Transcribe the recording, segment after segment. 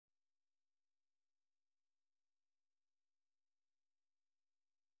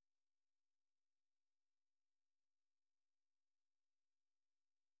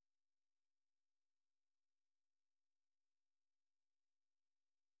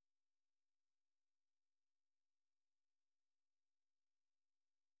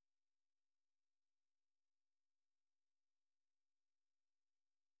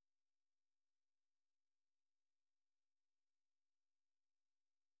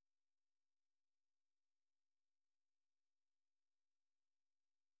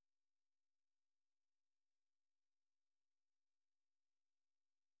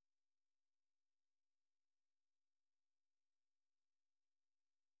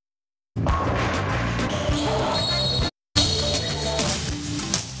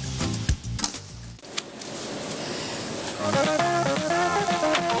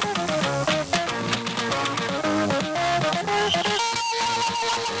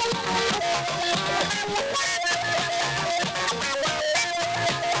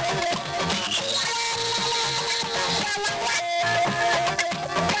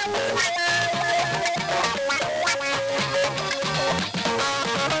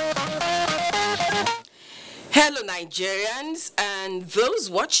Hello Nigerians and those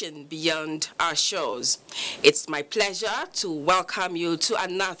watching beyond our shores. It's my pleasure to welcome you to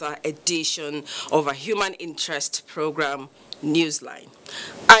another edition of our human interest program, Newsline.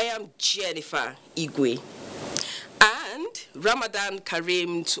 I am Jennifer Igwe. And Ramadan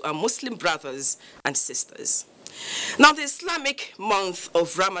Kareem to our Muslim brothers and sisters. Now, the Islamic month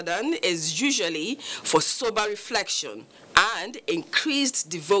of Ramadan is usually for sober reflection and increased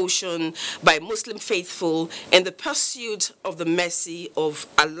devotion by Muslim faithful in the pursuit of the mercy of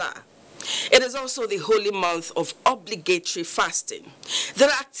Allah. It is also the holy month of obligatory fasting. There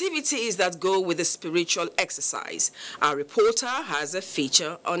are activities that go with the spiritual exercise. Our reporter has a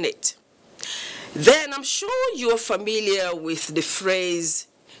feature on it. Then I'm sure you're familiar with the phrase,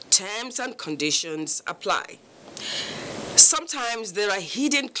 terms and conditions apply. Sometimes there are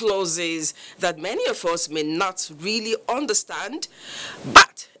hidden clauses that many of us may not really understand,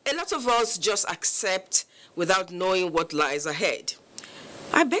 but a lot of us just accept without knowing what lies ahead.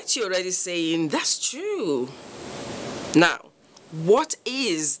 I bet you're already saying, that's true. Now, what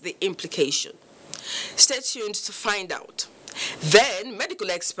is the implication? Stay tuned to find out. Then, medical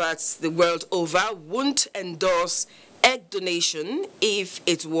experts the world over won't endorse egg donation if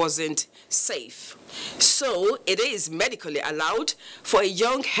it wasn't safe. So it is medically allowed for a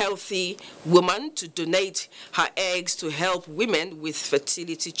young, healthy woman to donate her eggs to help women with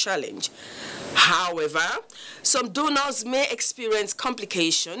fertility challenge. However, some donors may experience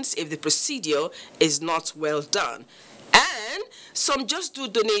complications if the procedure is not well done. And some just do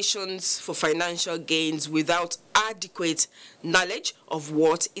donations for financial gains without adequate knowledge of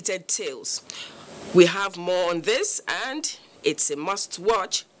what it entails. We have more on this, and it's a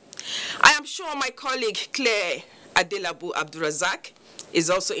must-watch. I am sure my colleague Claire Adelabu Abdurazak is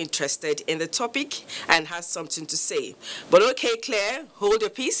also interested in the topic and has something to say. But okay, Claire, hold your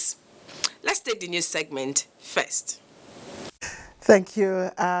peace. Let's take the news segment first. Thank you,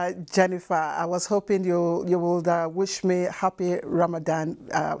 Jennifer. I was hoping you would wish me happy Ramadan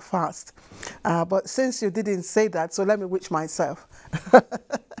fast. But since you didn't say that, so let me wish myself.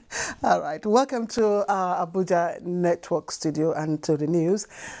 All right. Welcome to our Abuja Network studio and to the news.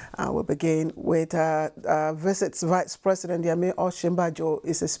 We'll begin with visits. Vice President Yemi Osinbajo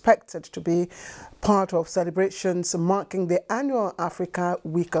is expected to be part of celebrations marking the annual Africa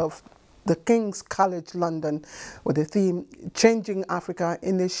Week of the King's College London with the theme Changing Africa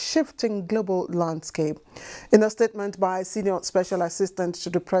in a Shifting Global Landscape. In a statement by Senior Special Assistant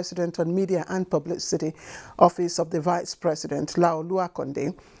to the President on Media and Publicity, Office of the Vice President, Lao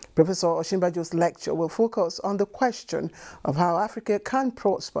Luakonde, Professor Osinbajo's lecture will focus on the question of how Africa can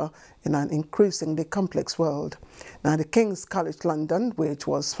prosper in an increasingly complex world. Now, the King's College London, which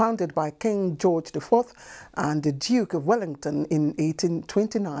was founded by King George IV and the Duke of Wellington in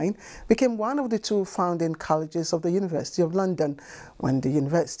 1829, became one of the two founding colleges of the University of London when the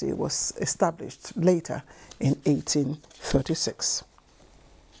university was established later in 1836.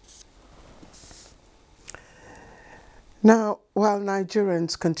 Now, while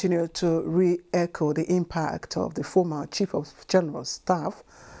Nigerians continue to re-echo the impact of the former Chief of General Staff,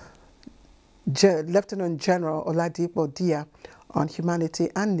 Lieutenant General Oladipo Dia, on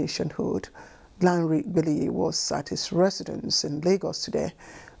humanity and nationhood, Lanre Gbeleyi was at his residence in Lagos today,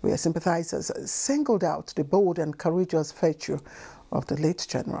 where sympathizers singled out the bold and courageous virtue of the late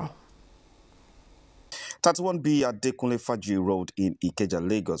general. 31B Adekunle Faji Road in Ikeja,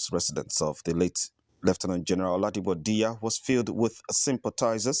 Lagos, residence of the late Lieutenant General Oladipo Dia was filled with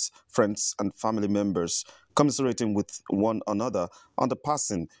sympathizers, friends and family members commiserating with one another on the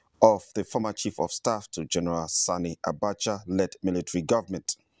passing of the former Chief of Staff to General Sani Abacha-led military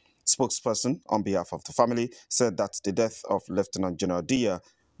government. Spokesperson on behalf of the family said that the death of Lieutenant General Dia,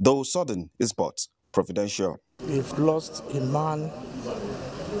 though sudden, is but providential. We've lost a man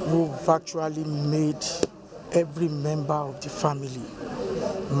who virtually made every member of the family,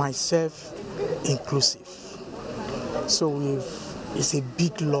 myself inclusive. So it's a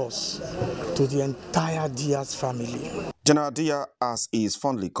big loss to the entire Dia's family. General Dia, as he is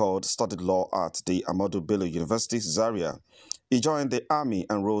fondly called, studied law at the Ahmadu Bello University, Zaria. He joined the army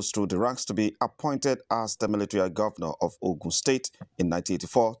and rose through the ranks to be appointed as the military governor of Ogun State in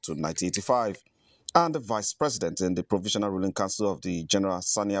 1984 to 1985 and the vice president in the Provisional Ruling Council of the General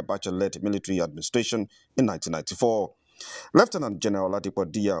Sani Abacha-led military administration in 1994. Lieutenant General Oladipo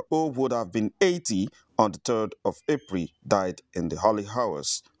Dia, who would have been 80 on the 3rd of April, died in the early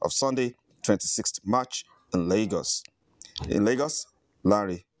hours of Sunday, 26th March in Lagos. In Lagos,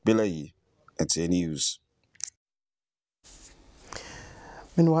 Larry Bilayi, NTA News.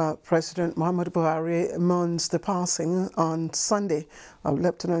 Meanwhile, President Muhammadu Buhari mourns the passing on Sunday of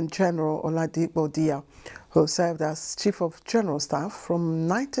Lieutenant General Oladipo Dia, who served as Chief of General Staff from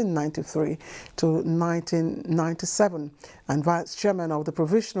 1993 to 1997 and Vice Chairman of the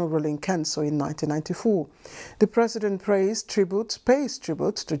Provisional Ruling Council in 1994. The President pays tribute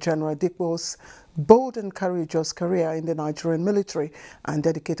to General Dipo's bold and courageous career in the Nigerian military and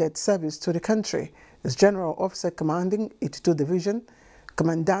dedicated service to the country. As General Officer Commanding 82 Division,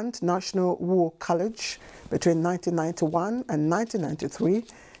 Commandant National War College between 1991 and 1993,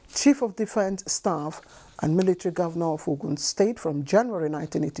 Chief of Defense Staff and Military Governor of Ogun State from January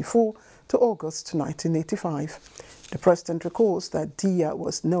 1984 to August 1985. The President recalls that Dia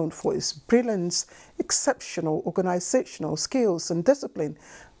was known for his brilliance, exceptional organizational skills and discipline,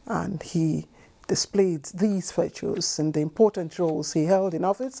 and he displayed these virtues in the important roles he held in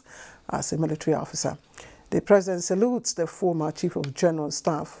office as a military officer. The President salutes the former Chief of General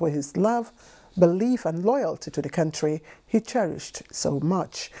Staff for his love, belief and loyalty to the country he cherished so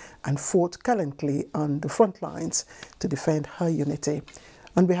much and fought gallantly on the front lines to defend her unity.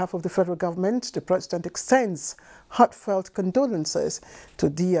 On behalf of the federal government, the President extends heartfelt condolences to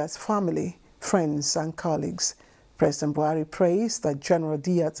Dia's family, friends and colleagues. President Buhari prays that General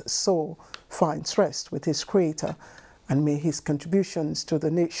Dia's soul finds rest with his Creator and may his contributions to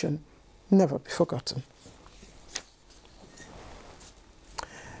the nation never be forgotten.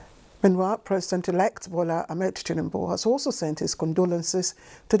 Meanwhile, President-elect Bola Ahmed Tinubu has also sent his condolences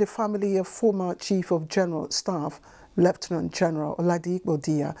to the family of former Chief of General Staff, Lieutenant General Oladipo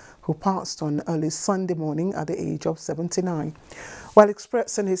Dia, who passed on early Sunday morning at the age of 79. While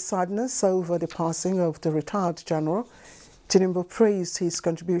expressing his sadness over the passing of the retired general, Tinubu praised his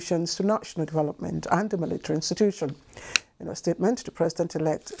contributions to national development and the military institution. In a statement, the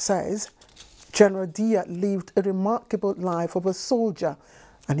President-elect says, General Dia lived a remarkable life of a soldier,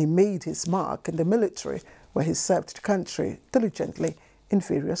 and he made his mark in the military, where he served the country diligently in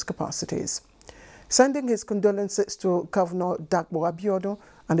various capacities. Sending his condolences to Governor Dagbo Abiodun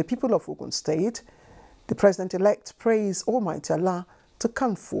and the people of Ogun State, the President-elect prays Almighty Allah to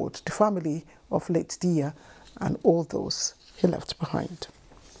comfort the family of late Dia and all those he left behind.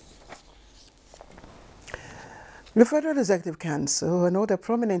 The Federal Executive Council and other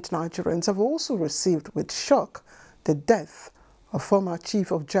prominent Nigerians have also received with shock the death of former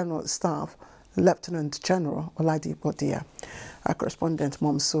Chief of General Staff, Lieutenant General Oladipo Dia. Our correspondent,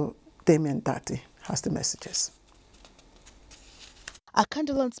 Momso Damien Dati, has the messages. A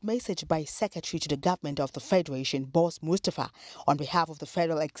condolence message by Secretary to the Government of the Federation, Boss Mustafa, on behalf of the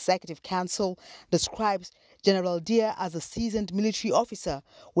Federal Executive Council, describes General Dia as a seasoned military officer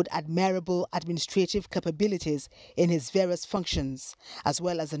with admirable administrative capabilities in his various functions, as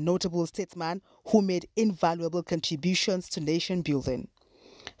well as a notable statesman who made invaluable contributions to nation building.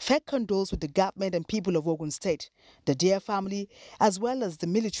 FEC condoles with the government and people of Ogun State, the Dia family, as well as the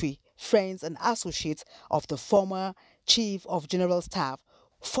military, friends and associates of the former Chief of General Staff.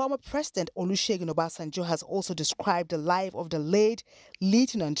 Former President Olusegun Obasanjo has also described the life of the late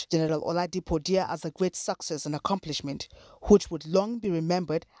Lieutenant General Oladipo Dia as a great success and accomplishment, which would long be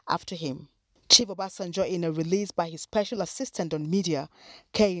remembered after him. Chief Obasanjo, in a release by his special assistant on media,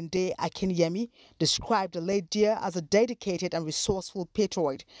 Kehinde Akinyemi, described the late Dia as a dedicated and resourceful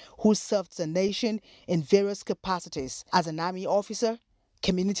patriot who served the nation in various capacities as an army officer,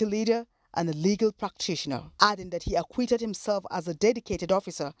 community leader, and a legal practitioner, adding that he acquitted himself as a dedicated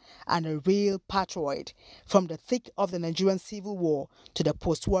officer and a real patriot from the thick of the Nigerian Civil War to the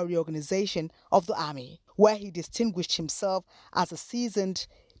post-war reorganization of the army, where he distinguished himself as a seasoned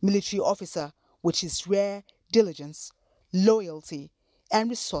military officer with his rare diligence, loyalty, and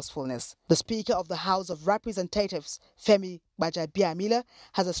resourcefulness. The Speaker of the House of Representatives, Femi Gbajabiamila,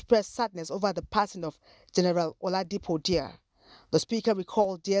 has expressed sadness over the passing of General Oladipo Dia. The Speaker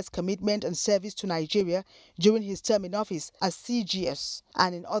recalled Dia's commitment and service to Nigeria during his term in office as CGS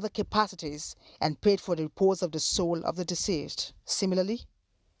and in other capacities, and prayed for the repose of the soul of the deceased. Similarly,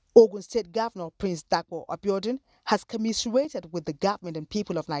 Ogun State Governor Prince Dagbo Abiodun has commiserated with the government and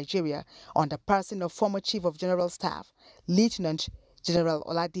people of Nigeria on the passing of former Chief of General Staff, Lieutenant General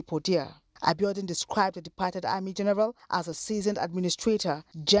Oladipo Dia. Abiodun described the departed Army General as a seasoned administrator,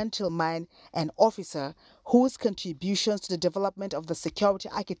 gentleman, and officer whose contributions to the development of the security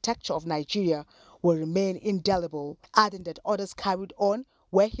architecture of Nigeria will remain indelible, adding that others carried on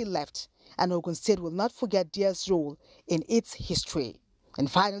where he left, and Ogun State will not forget Dia's role in its history. And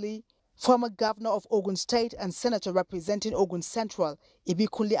finally, former governor of Ogun State and senator representing Ogun Central,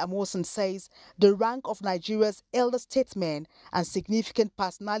 Ibikunle Amosun, says the rank of Nigeria's elder statesmen and significant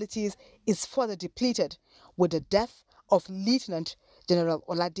personalities is further depleted with the death of Lieutenant General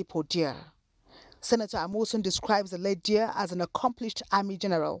Oladipo Dia. Senator Amosun describes the late Dia as an accomplished army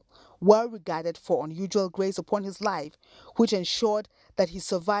general, well regarded for unusual grace upon his life, which ensured that he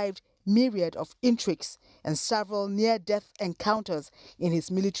survived myriad of intrigues and several near-death encounters in his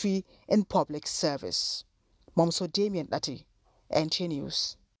military and public service. Momso Damien Lati, NTA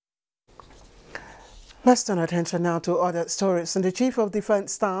News. Let's turn attention now to other stories. And the Chief of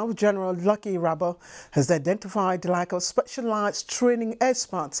Defence Staff, General Lucky Irabor, has identified the lack of specialized training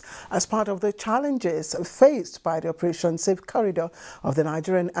experts as part of the challenges faced by the Operation Safe Corridor of the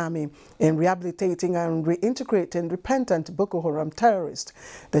Nigerian Army in rehabilitating and reintegrating repentant Boko Haram terrorists.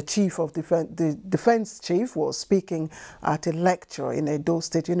 The Chief of the Defence Chief was speaking at a lecture in Edo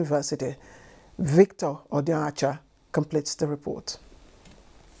State University. Victor Odiacha completes the report.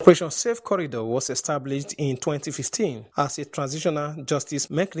 Operation Safe Corridor was established in 2015 as a transitional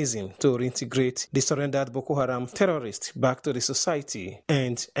justice mechanism to reintegrate the surrendered Boko Haram terrorists back to the society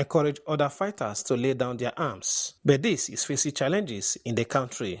and encourage other fighters to lay down their arms. But this is facing challenges in the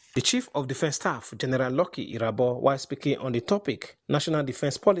country. The Chief of Defence Staff, General Lucky Irabor, while speaking on the topic, National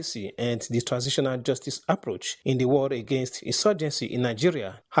Defence Policy and the Transitional Justice Approach in the war against insurgency in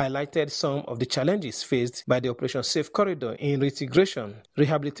Nigeria, highlighted some of the challenges faced by the Operation Safe Corridor in reintegration,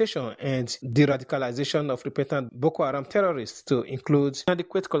 rehabilitation, and de-radicalization of repentant Boko Haram terrorists to include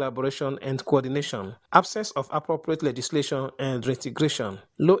inadequate collaboration and coordination, absence of appropriate legislation and reintegration,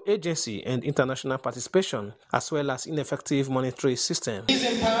 low agency and international participation, as well as ineffective monetary system. These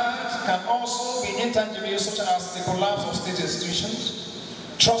impacts can also be intangible, such as the collapse of state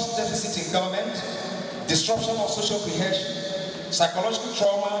institutions, trust deficit in government, disruption of social cohesion, psychological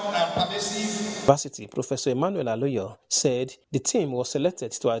trauma, and pervasive. University Professor Emmanuel Aloyo said the team was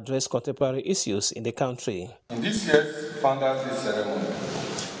selected to address contemporary issues in the country. In this year's Founders Day ceremony,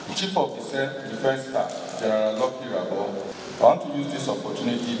 the Chief of Defence Staff, General Lucky Irabor, I want to use this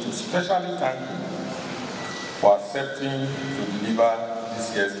opportunity to specially thank him for accepting to deliver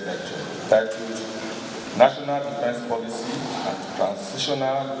this year's lecture titled National Defence Policy and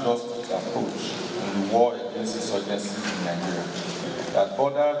Transitional Justice Approach in the War Against Insurgency in Nigeria, that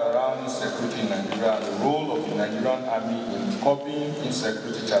borders around insecurity in Nigeria and the role of the Nigerian Army in coping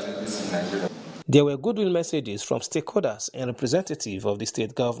insecurity challenges in Nigeria. There were goodwill messages from stakeholders and representatives of the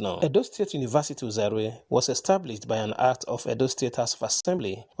state governor. Edo State University Uzare was established by an act of Edo State House of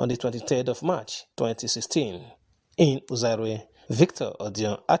Assembly on the 23rd of March 2016. In Uzare, Victor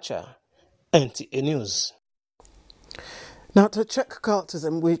Odion Acha, NTA News. Now, to check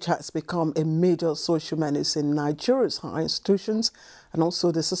cultism, which has become a major social menace in Nigeria's higher institutions and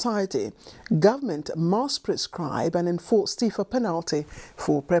also the society, government must prescribe and enforce stiffer penalty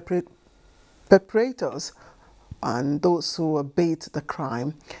for perpetrators and those who abet the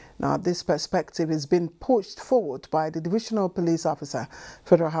crime. Now, this perspective is being pushed forward by the Divisional Police Officer,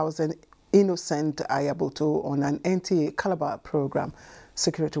 Federal Housing Innocent Ayaboto, on an NTA Calabar program.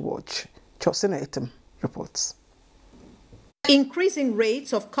 Security Watch, Chosinaitum reports. Increasing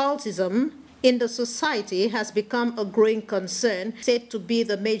rates of cultism in the society has become a growing concern, said to be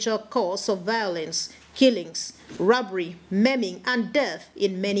the major cause of violence, killings, robbery, maiming, and death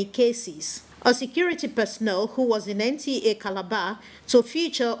in many cases. A security personnel who was in NTA Calabar to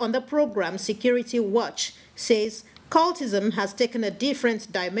feature on the program Security Watch says cultism has taken a different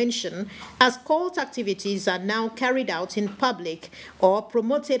dimension as cult activities are now carried out in public or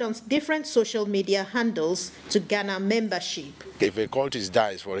promoted on different social media handles to garner membership. If a cultist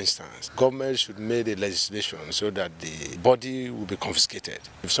dies, for instance, government should make a legislation so that the body will be confiscated.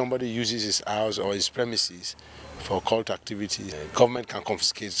 If somebody uses his house or his premises for cult activities, government can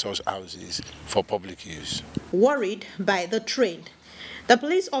confiscate such houses for public use. Worried by the trend, the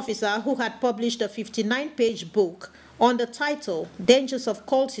police officer who had published a 59-page book on the title Dangers of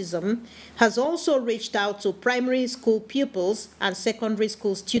Cultism has also reached out to primary school pupils and secondary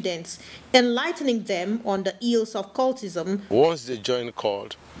school students, enlightening them on the ills of cultism. Once they join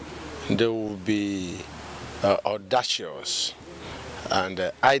cult, they will be audacious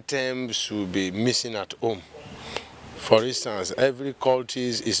and items will be missing at home. For instance, every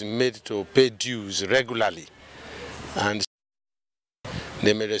cultist is made to pay dues regularly, and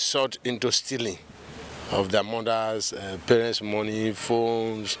they may resort into stealing of their mothers, parents' money,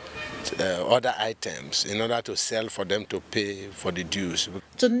 phones, other items in order to sell for them to pay for the dues.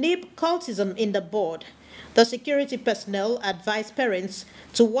 To nip cultism in the bud, The security personnel advised parents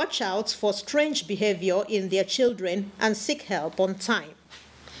to watch out for strange behavior in their children and seek help on time.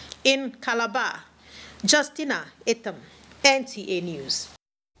 In Calabar, Justina Etam, NTA News.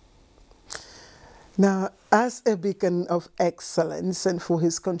 Now, as a beacon of excellence and for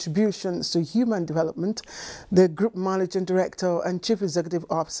his contributions to human development, the Group Managing Director and Chief Executive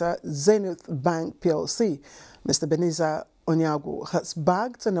Officer, Zenith Bank PLC, Mr. Ebenezer Onyago, has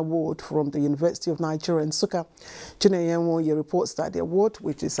bagged an award from the University of Nigeria, Nsukka. Chinenye reports that the award,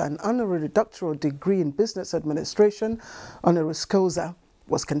 which is an honorary doctoral degree in business administration, honoris causa,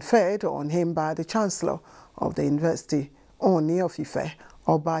 was conferred on him by the Chancellor of the University, Oni of Ife,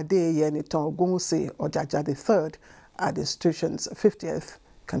 Obade Yeniton Ogunwusi Ojaja III, at the institution's 50th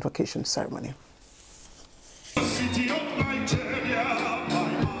convocation ceremony.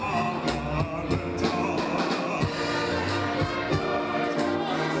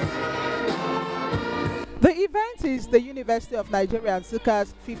 The event is the University of Nigeria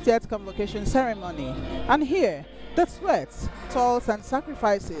Nsukka's 50th convocation ceremony, and here, the sweats, toils and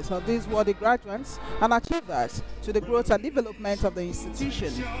sacrifices of these worthy graduates and achievers to the growth and development of the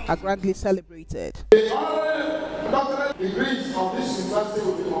institution are grandly celebrated. The honorary doctorate degrees of this university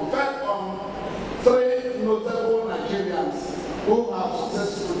will be conferred on 3 notable Nigerians who have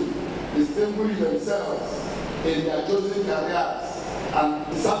successfully distinguished themselves in their chosen careers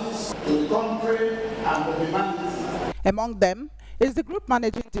and service to the country and the humanity. Among them is the Group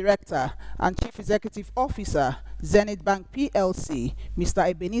Managing Director and Chief Executive Officer, Zenith Bank PLC, Mr.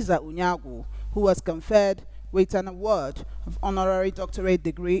 Ebenezer Onyago, who was conferred with an award of honorary doctorate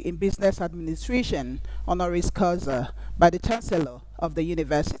degree in business administration, honoris causa, by the Chancellor of the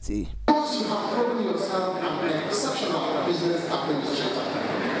university. Because you have proven yourself an exceptional business administrator.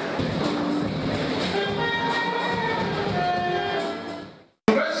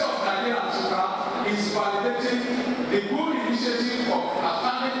 The University of Nigeria Nsukka is validating the good initiative of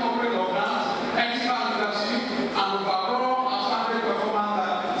outstanding corporate governance, ethical leadership, and overall outstanding performance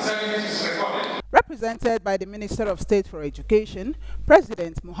that Zenith is recorded. Represented by the Minister of State for Education,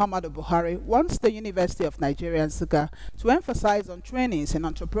 President Muhammadu Buhari wants the University of Nigeria Nsukka to emphasize on trainings in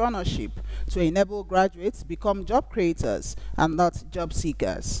entrepreneurship to enable graduates become job creators and not job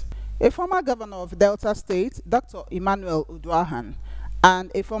seekers. A former governor of Delta State, Dr. Emmanuel Uduahan,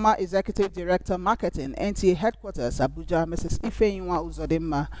 and a former Executive Director Marketing, NTA Headquarters, Abuja, Mrs. Ifeyinwa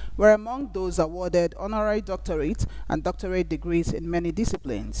Uzodimma, were among those awarded honorary doctorate and doctorate degrees in many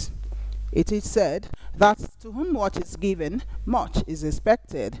disciplines. It is said that to whom much is given, much is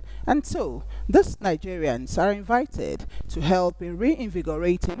expected, and so these Nigerians are invited to help in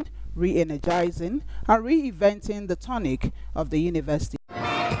reinvigorating, re-energizing, and reinventing the tonic of the university.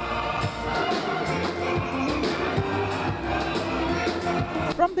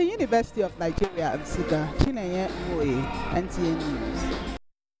 From the University of Nigeria Nsukka, Chinenye Moe, NTA News.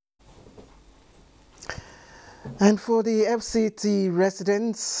 And for the FCT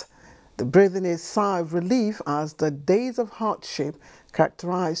residents, the breathing a sigh of relief as the days of hardship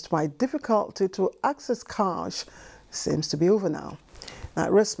characterized by difficulty to access cash seems to be over now. Now,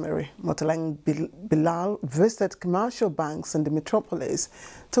 Rosemary Motaleng Bilal visited commercial banks in the metropolis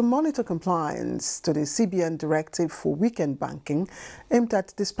to monitor compliance to the CBN directive for weekend banking aimed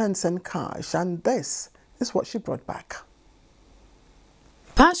at dispensing cash, and this is what she brought back.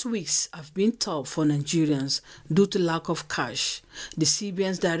 Past weeks have been tough for Nigerians due to lack of cash. The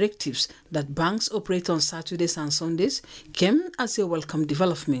CBN's directives that banks operate on Saturdays and Sundays came as a welcome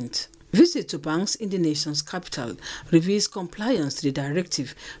development. Visit to banks in the nation's capital reveals compliance to the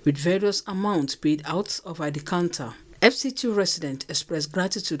directive with various amounts paid out over the counter. FCT residents expressed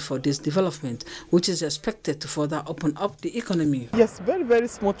gratitude for this development, which is expected to further open up the economy. Yes, very, very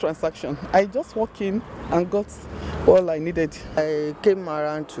smooth transaction. I just walked in and got all I needed. I came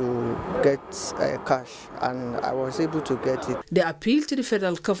around to get cash and I was able to get it. They appeal to the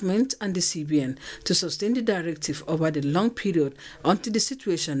federal government and the CBN to sustain the directive over the long period until the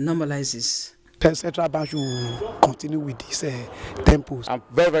situation normalizes. The central bank will continue with these tempos. I'm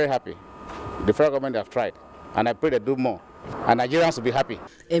very, very happy. The federal government have tried. And I pray they do more, and Nigerians will be happy.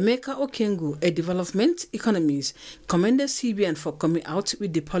 Emeka Okengu, a development economist, commended CBN for coming out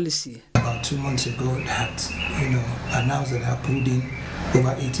with the policy. About 2 months ago, that announced that they are putting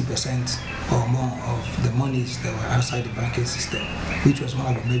over 80% or more of the monies that were outside the banking system, which was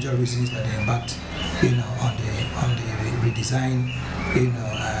one of the major reasons that they embarked, on the redesign,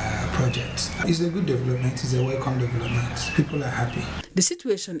 projects. It's a good development. It's a welcome development. People are happy. The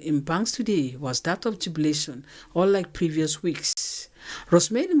situation in banks today was that of jubilation, unlike previous weeks.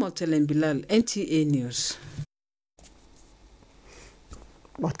 Rosemary Motaleng Bilal, NTA News.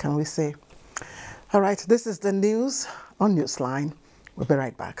 What can we say? All right, this is the news on Newsline. We'll be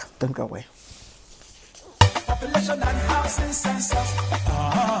right back. Don't go away. Population and housing census.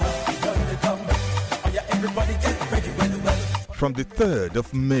 Everybody get ready, From the 3rd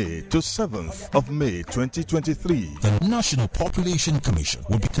of May to 7th of May 2023, the National Population Commission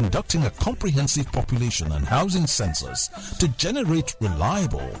will be conducting a comprehensive population and housing census to generate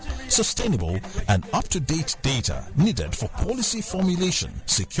reliable, sustainable, and up-to-date data needed for policy formulation,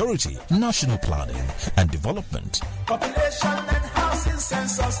 security, national planning, and development. Population and housing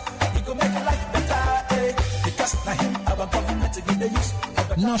census, we go make life better, because na him our government to give the use.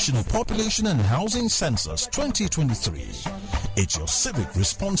 National Population and Housing Census 2023. It's your civic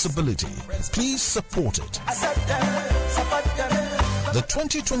responsibility. Please support it. The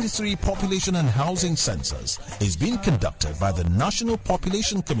 2023 Population and Housing Census is being conducted by the National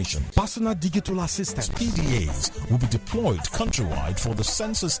Population Commission. Personal digital assistants, PDAs, will be deployed countrywide for the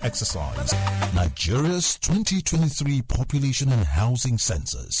census exercise. Nigeria's 2023 Population and Housing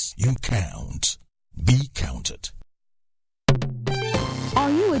Census. You count. Be counted. Are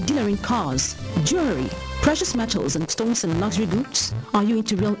you a dealer in cars, jewelry, precious metals and stones and luxury goods? Are you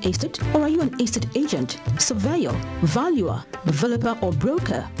into real estate, or are you an estate agent, surveyor, valuer, developer or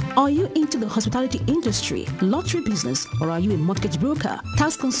broker? Are you into the hospitality industry, lottery business, or are you a mortgage broker,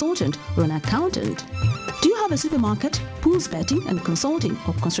 tax consultant or an accountant? Do you have a supermarket, pools betting and consulting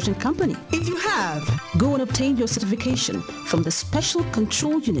or construction company? If you have, go and obtain your certification from the Special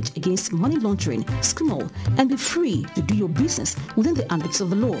Control Unit Against Money Laundering, SCUMOL, and be free to do your business within the ambits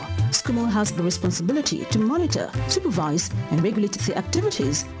of the law. SCUMOL has the responsibility to monitor, supervise, and regulate the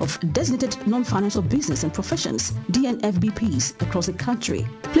activities of designated non-financial business and professions, DNFBPs, across the country.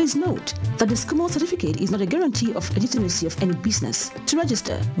 Please note that the SCUMOL certificate is not a guarantee of legitimacy of any business. To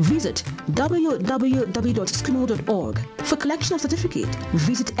register, visit www.scumol.org. For collection of certificate,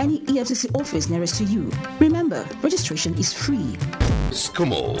 visit any EFCC office nearest to you. Remember, registration is free.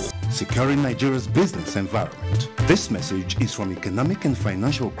 SCUMOL, securing Nigeria's business environment. This message is from Economic and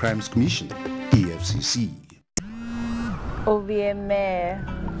Financial Crimes Commission, EFCC. OVMA.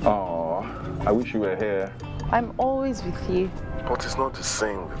 Oh, I wish you were here. I'm always with you. But it's not the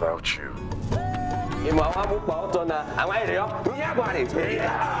same without you.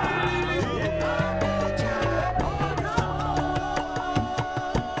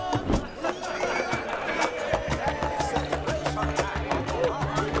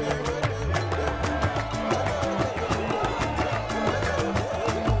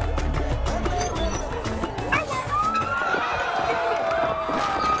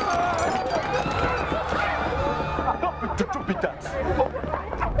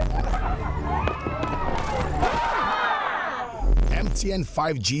 MTN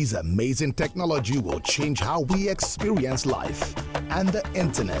 5G's amazing technology will change how we experience life and the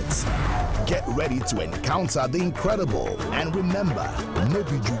internet. Get ready to encounter the incredible, and remember, no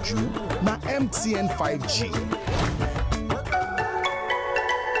be juju, na MTN 5G.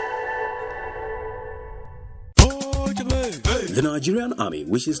 The Nigerian Army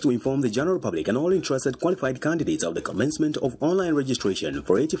wishes to inform the general public and all interested qualified candidates of the commencement of online registration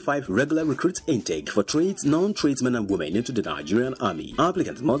for 85 regular recruit intake for trades, non-tradesmen and women into the Nigerian Army.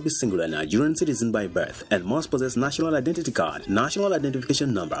 Applicants must be singular Nigerian citizen by birth and must possess National Identity Card, National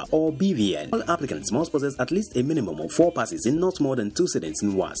Identification Number or BVN. All applicants must possess at least a minimum of 4 passes in not more than 2 sittings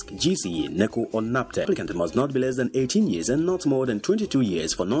in WASC, GCE, NECO or NAPTEP. Applicant must not be less than 18 years and not more than 22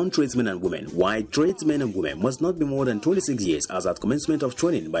 years for non-tradesmen and women, while tradesmen and women must not be more than 26 years as at commencement of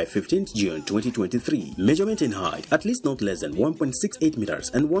training by 15th June 2023. Measurement in height, at least not less than 1.68 meters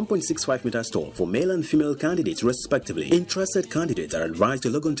and 1.65 meters tall for male and female candidates respectively. Interested candidates are advised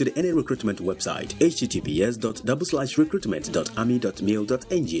to log on to the NA recruitment website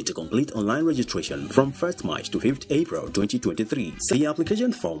https://recruitment.army.mil.ng to complete online registration from 1st March to 5th April 2023. The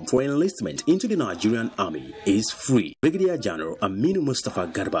application form for enlistment into the Nigerian Army is free. Brigadier General Aminu Mustafa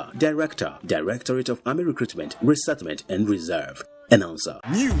Garba, Director, Directorate of Army Recruitment, Resettlement and Reserve. Announcer.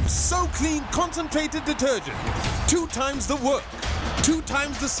 New So Clean concentrated detergent. 2 times the work, 2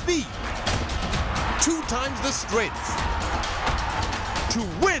 times the speed, 2 times the strength. To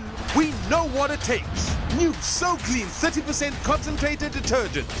win, we know what it takes. New So Clean 30% concentrated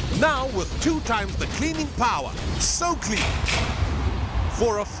detergent. Now with 2 times the cleaning power. So Clean.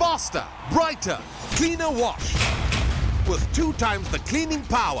 For a faster, brighter, cleaner wash. With 2 times the cleaning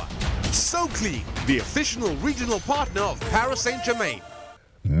power. So Clean, the official regional partner of Paris Saint-Germain.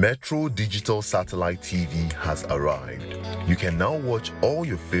 Metro Digital Satellite TV has arrived. You can now watch all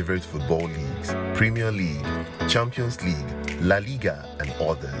your favorite football leagues, Premier League, Champions League, La Liga, and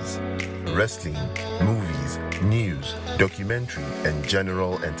others. Wrestling, movies, news, documentary, and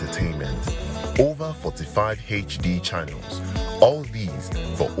general entertainment. Over 45 HD channels. All these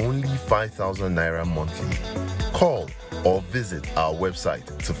for only 5,000 naira monthly. Call or visit our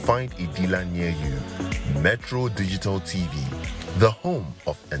website to find a dealer near you. Metro Digital TV, the home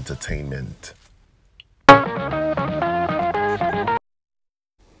of entertainment.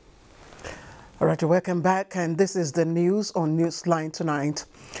 All right, welcome back, and this is the news on Newsline tonight.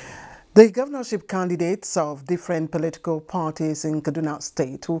 The governorship candidates of different political parties in Kaduna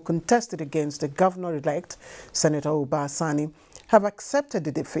State who contested against the governor-elect, Senator Uba Sani, have accepted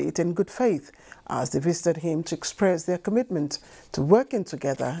the defeat in good faith as they visited him to express their commitment to working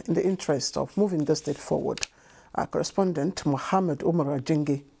together in the interest of moving the state forward. Our correspondent, Mohammed Umar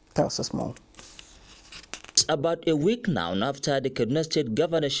Ajingi, tells us more. About a week now after the Kaduna State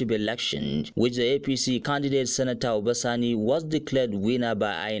governorship election, which the APC candidate Senator Uba Sani was declared winner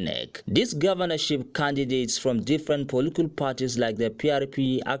by INEC. These governorship candidates from different political parties like the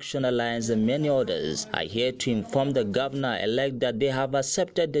PRP, Action Alliance, and many others are here to inform the governor-elect that they have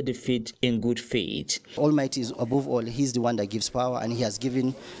accepted the defeat in good faith. Almighty is above all. He's the one that gives power, and he has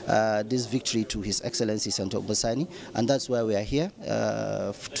given this victory to His Excellency Senator Uba Sani, and that's why we are here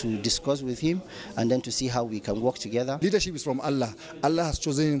to discuss with him and then to see how we can work together. Leadership is from Allah. Allah has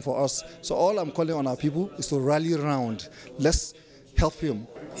chosen him for us. So all I'm calling on our people is to rally around. Let's help him.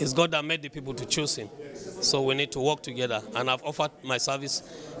 It's God that made the people to choose him. So we need to work together. And I've offered my service.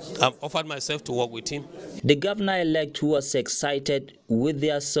 I've offered myself to work with him. The governor-elect, who was excited with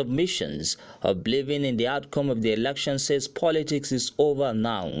their submissions of believing in the outcome of the election, says politics is over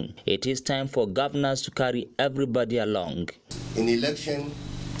now. It is time for governors to carry everybody along. In election,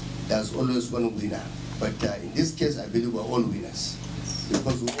 there's always one winner. But in this case, I believe we're all winners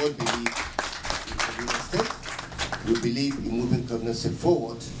because we all believe in Kaduna State. We believe in moving Kaduna State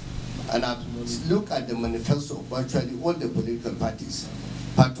forward. And I've looked at the manifesto of virtually all the political parties,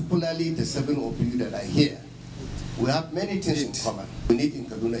 particularly the 7 of you that are here. We have many things in common. We need in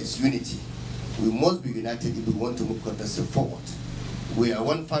Kaduna is unity. We must be united if we want to move Kaduna State forward. We are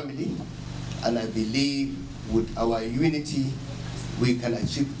one family, and I believe with our unity, we can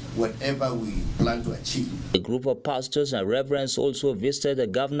achieve whatever we plan to achieve. A group of pastors and reverends also visited the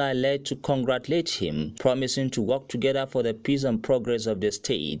governor-elect to congratulate him, promising to work together for the peace and progress of the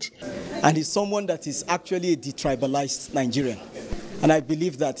state. And he's someone that is actually a detribalized Nigerian. And I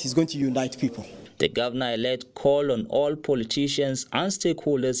believe that he's going to unite people. The governor-elect called on all politicians and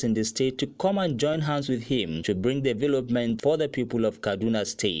stakeholders in the state to come and join hands with him to bring development for the people of Kaduna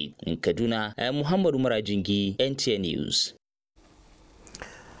State. In Kaduna, I am Muhammad Umar Ajingi, NTA News.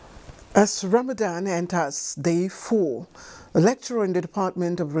 As Ramadan enters day 4, a lecturer in the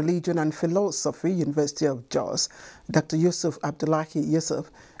Department of Religion and Philosophy, University of Jos, Dr. Yusuf Abdullahi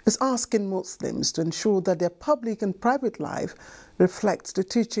Yusuf, is asking Muslims to ensure that their public and private life reflects the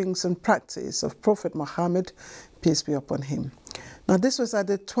teachings and practice of Prophet Muhammad, peace be upon him. Now, this was at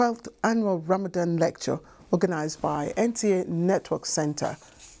the 12th annual Ramadan lecture organized by NTA Network Center,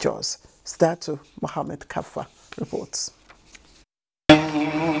 Jos. Statu Mohammed Kafa reports.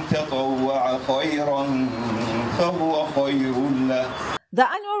 The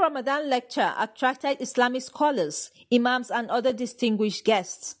annual Ramadan lecture attracted Islamic scholars, imams and other distinguished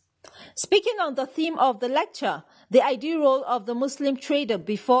guests. Speaking on the theme of the lecture, the ideal role of the Muslim trader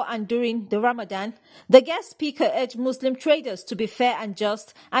before and during the Ramadan, the guest speaker urged Muslim traders to be fair and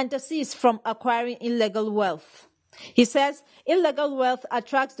just and desist from acquiring illegal wealth. He says illegal wealth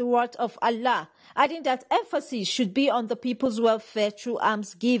attracts the wrath of Allah, adding that emphasis should be on the people's welfare through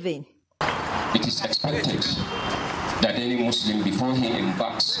alms giving. It is expected that any Muslim, before he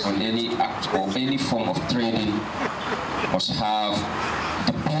embarks on any act or any form of trading, must have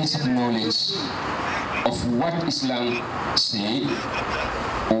the basic knowledge of what Islam said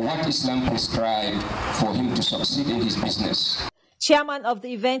or what Islam prescribed for him to succeed in his business. Chairman of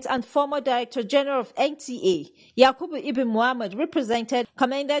the event and former Director General of NTA, Yakubu Ibn Muhammad,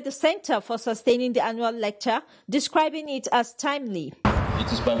 commended the Center for sustaining the annual lecture, describing it as timely.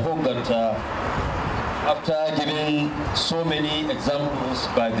 It is my hope that after giving so many examples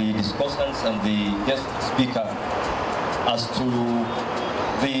by the discussants and the guest speaker as to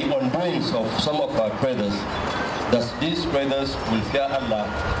the undoings of some of our traders, that these traders will fear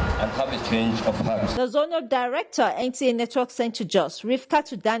Allah and have a change of heart. The Zonal Director, NTA Network Center Jos,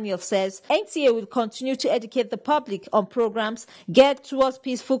 Rifkatu Daniel, says NTA will continue to educate the public on programs geared towards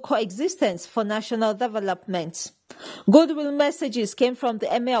peaceful coexistence for national development. Goodwill messages came from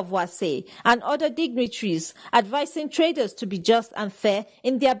the Emir of Wasai and other dignitaries advising traders to be just and fair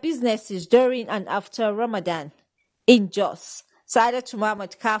in their businesses during and after Ramadan. in Jos. Saadatu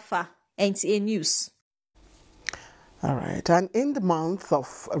Muhammad Kafa, NTA News. All right, and in the month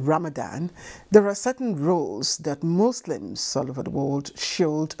of Ramadan, there are certain rules that Muslims all over the world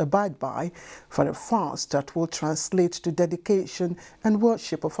should abide by for a fast that will translate to dedication and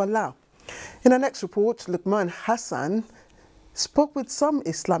worship of Allah. In our next report, Lukman Hassan spoke with some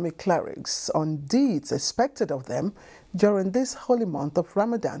Islamic clerics on deeds expected of them during this holy month of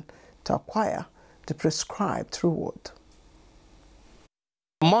Ramadan to acquire the prescribed reward.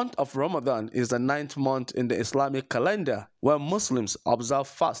 The month of Ramadan is the 9th month in the Islamic calendar, where Muslims observe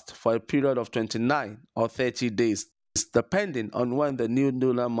fast for a period of 29 or 30 days, depending on when the new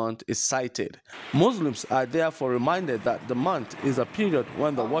lunar month is sighted. Muslims are therefore reminded that the month is a period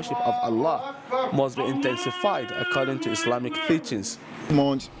when the worship of Allah must be intensified according to Islamic teachings. This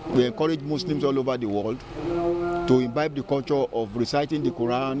month, we encourage Muslims all over the world to imbibe the culture of reciting the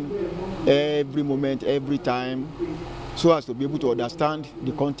Quran every moment, every time, so as to be able to understand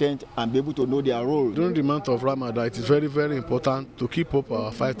the content and be able to know their role. During the month of Ramadan, it is very, very important to keep up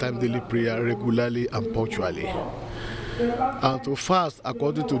our 5-time daily prayer regularly and punctually, and to fast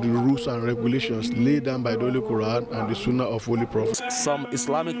according to the rules and regulations laid down by the Holy Quran and the Sunnah of Holy Prophet. Some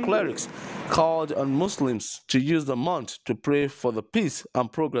Islamic clerics called on Muslims to use the month to pray for the peace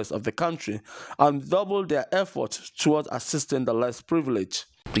and progress of the country and double their efforts towards assisting the less privileged.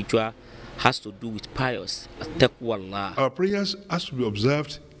 Spiritual has to do with pious, taqwa. Our prayers has to be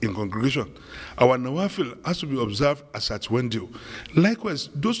observed in congregation. Our nawafil has to be observed as at Wendio. Likewise,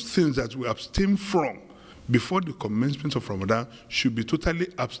 those things that we abstain from before the commencement of Ramadan should be totally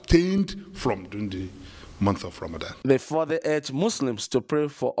abstained from during the month of Ramadan. They further urge Muslims to pray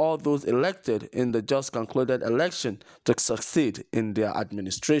for all those elected in the just concluded election to succeed in their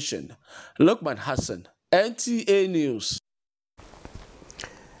administration. Lukman Hassan, NTA News.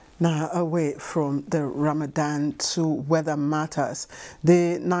 Now, away from the Ramadan to weather matters,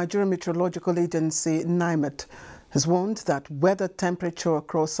 the Nigerian Meteorological Agency, NIMET, has warned that weather temperature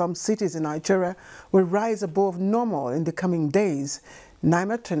across some cities in Nigeria will rise above normal in the coming days.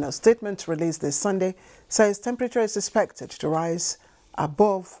 NIMET, in a statement released this Sunday, says temperature is expected to rise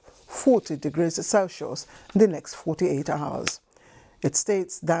above 40 degrees Celsius in the next 48 hours. It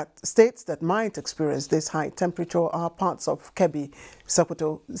states that might experience this high temperature are parts of Kebbi,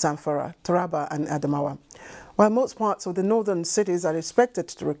 Sokoto, Zamfara, Taraba and Adamawa. While most parts of the northern cities are expected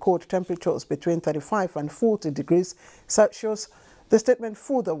to record temperatures between 35 and 40 degrees Celsius, the statement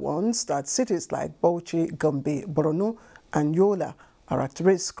further warns that cities like Bauchi, Gombe, Borno and Yola are at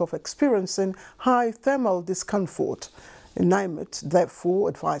risk of experiencing high thermal discomfort. NIMET therefore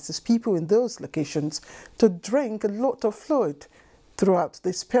advises people in those locations to drink a lot of fluid throughout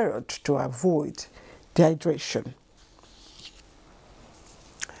this period to avoid dehydration.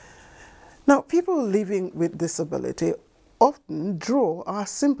 Now, people living with disability often draw our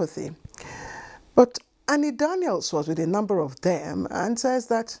sympathy, but Annie Daniels was with a number of them and says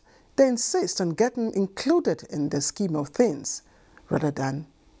that they insist on getting included in the scheme of things rather than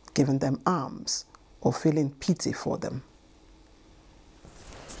giving them arms or feeling pity for them.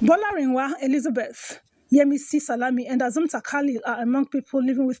 Bolarinwa Elizabeth, Yemisi Salami and Azumta Khalil are among people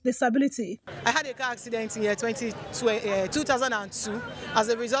living with disability. I had a car accident in year 2002. As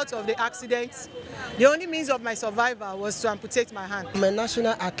a result of the accident, the only means of my survival was to amputate my hand. I'm a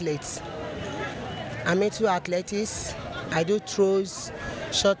national athlete. I'm into athletics. I do throws,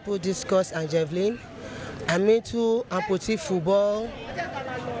 shot put, discus and javelin. I'm into amputee football,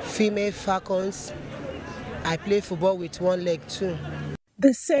 female falcons. I play football with one leg too.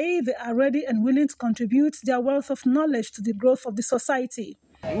 They say they are ready and willing to contribute their wealth of knowledge to the growth of the society.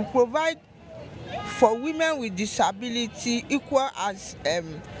 We provide for women with disability equal as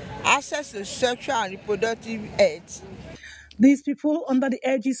access to sexual and reproductive health. These people, under the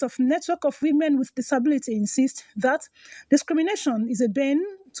aegis of Network of Women with Disability, insist that discrimination is a bane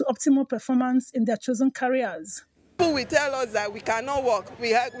to optimal performance in their chosen careers. People will tell us that we cannot walk,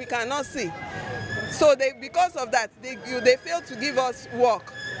 we cannot see. So because of that, they fail to give us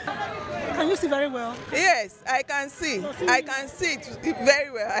work. Can you see very well? Yes, I can see. I can see very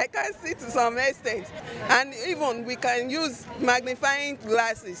well. I can see to some extent. And even we can use magnifying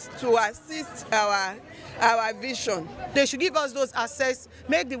glasses to assist our vision. They should give us those access,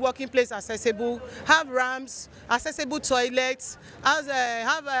 make the working place accessible, have ramps, accessible toilets,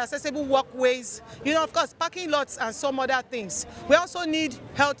 have accessible walkways, of course, parking lots and some other things. We also need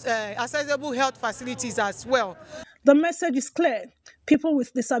accessible health facilities as well. The message is clear. People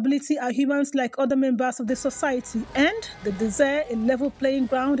with disability are humans like other members of the society, and they desire a level playing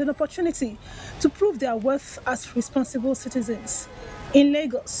ground and opportunity to prove their worth as responsible citizens. In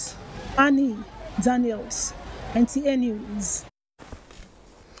Lagos, Annie Daniels, NTA News.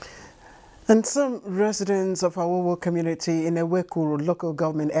 And some residents of Awowo community in Ewekuru local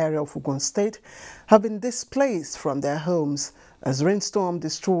government area of Ogun State have been displaced from their homes as rainstorm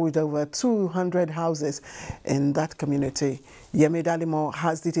destroyed over 200 houses in that community. Yemi Dalimo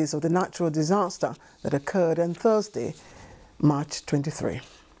has details of the natural disaster that occurred on Thursday, March 23.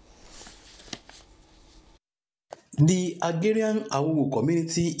 The Nigerian Awowo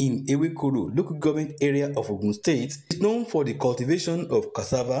community in Ewekuru, local government area of Ogun State, is known for the cultivation of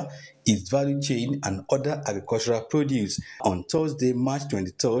cassava, its value chain, and other agricultural produce. On Thursday, March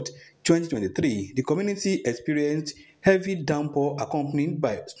 23, 2023, the community experienced heavy downpour accompanied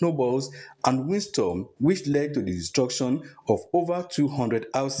by snowballs and windstorm, which led to the destruction of over 200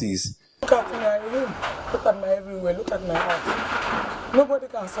 houses. Look at my room, look at my everywhere, look at my house. Nobody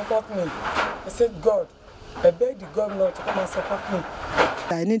can support me. I said, God, I beg the governor to come and support me.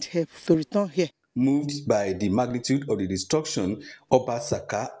 I need help to return here. Moved by the magnitude of the destruction,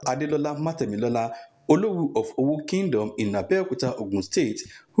 Obasaka Adelola Matemilola, Olowu of Owo Kingdom in Abeokuta, Ogun State,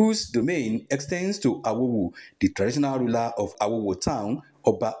 whose domain extends to Awowu, the traditional ruler of Awowo town,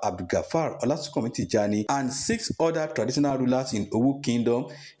 Oba Abdulgafar Olasukomi Tijani, and 6 other traditional rulers in Owo Kingdom,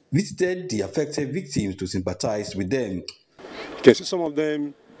 visited the affected victims to sympathize with them. You can see some of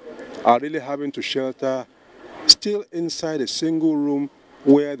them are really having to shelter still inside a single room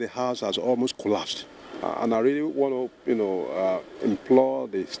where the house has almost collapsed. And I really want to, implore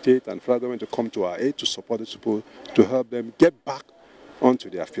the state and federal government to come to our aid to support these people, to help them get back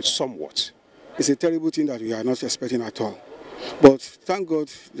onto their feet somewhat. It's a terrible thing that we are not expecting at all. But thank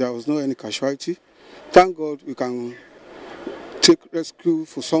God there was no any casualty. Thank God we can take rescue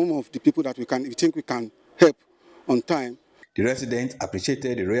for some of the people that we think we can help on time. The residents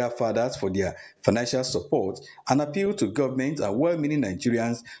appreciated the royal fathers for their financial support and appealed to government and well-meaning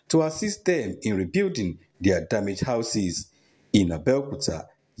Nigerians to assist them in rebuilding their damaged houses. In Abeokuta,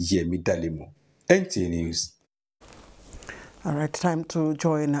 Yemi Dalimo, NTA News. All right, time to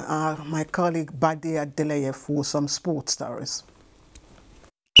join my colleague Bade Adeleye for some sports stories.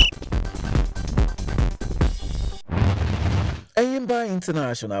 Ayimba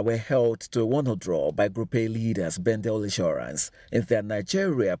International were held to a 1-0 draw by Group A leaders Bendel Insurance in their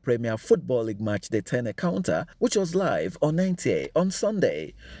Nigeria Premier Football League match day 10 encounter, which was live on NTA on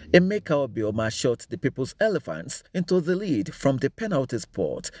Sunday. Emeka Obioma shot the People's Elephants into the lead from the penalty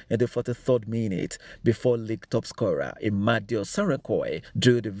spot in the 43rd minute before league top scorer Imadio Sarenkoi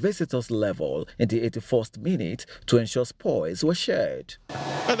drew the visitors level in the 81st minute to ensure spoils were shared.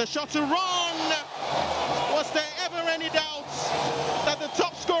 And the shot to run! Was there ever any doubt that the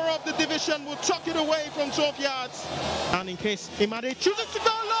top scorer of the division would tuck it away from 12 yards? And in case Imade chooses to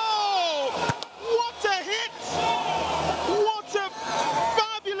go low! What a hit! What a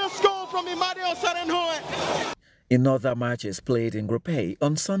fabulous goal from Imade Sarenhoe! In other matches played in Group A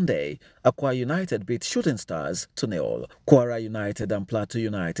on Sunday, Akwa United beat Shooting Stars 2-0. Kwara United and Plateau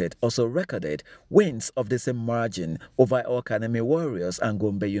United also recorded wins of the same margin over Okanemi Warriors and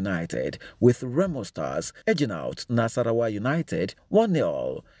Gombe United, with Remo Stars edging out Nasarawa United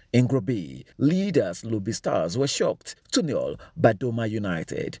 1-0. In Group B, leaders Lubi Stars were shocked 2-0 by Doma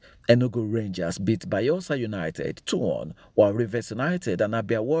United. Enugu Rangers beat Bayelsa United 2-1, while Rivers United and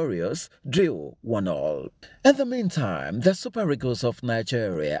Abia Warriors drew 1-0. In the meantime, the Super Eagles of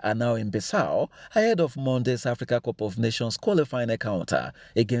Nigeria are now in Bissau ahead of Monday's Africa Cup of Nations qualifying encounter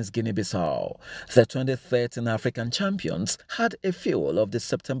against Guinea-Bissau. The 2013 African champions had a feel of the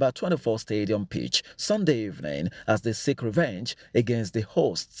September 24 stadium pitch Sunday evening as they seek revenge against the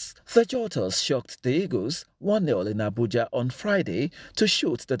hosts. The Jotters shocked the Eagles 1-0 in Abuja on Friday to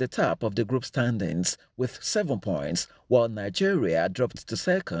shoot to the top of the group standings with 7 points, while Nigeria dropped to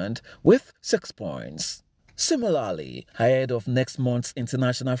second with 6 points. Similarly, ahead of next month's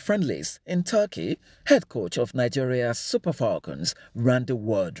international friendlies in Turkey, head coach of Nigeria's Super Falcons, Randy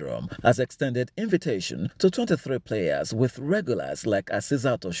Wardrum, has extended invitation to 23 players with regulars like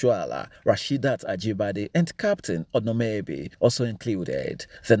Asisat Oshoala, Rashidat Ajibade and captain Onomebi also included.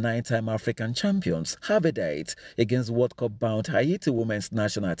 The 9-time African champions have a date against World Cup-bound Haiti women's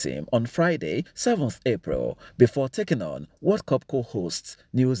national team on Friday, 7th April, before taking on World Cup co-hosts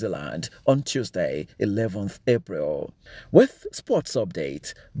New Zealand on Tuesday, 11th April. With sports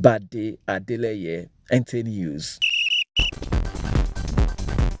update, Bade Adeleye, NTA News.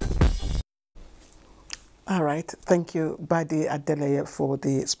 All right, thank you, Bade Adeleye, for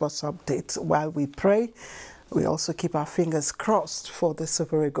the sports update. While we pray, we also keep our fingers crossed for the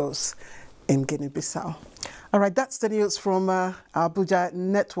Super Eagles in Guinea-Bissau. All right, that's the news from Abuja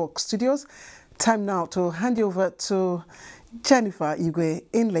Network Studios. Time now to hand you over to Jennifer Igwe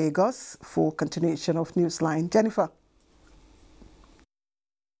in Lagos for continuation of Newsline. Jennifer.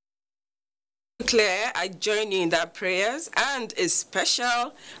 Claire, I join you in that prayers and a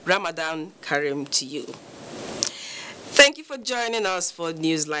special Ramadan Karim to you. Thank you for joining us for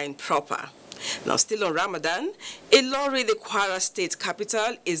Newsline Proper. Now, still on Ramadan, Ilorin, the Kwara State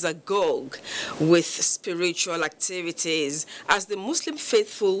capital, is agog with spiritual activities as the Muslim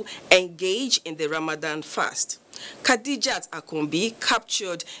faithful engage in the Ramadan fast. Khadijat Akumbi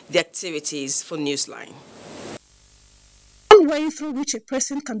captured the activities for Newsline. One way through which a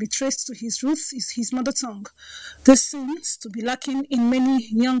person can be traced to his roots is his mother tongue. This seems to be lacking in many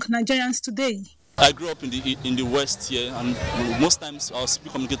young Nigerians today. I grew up in the West here, and most times I was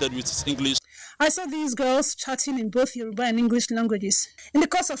communicated with English. I saw these girls chatting in both Yoruba and English languages. In the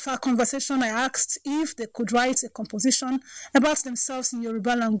course of our conversation, I asked if they could write a composition about themselves in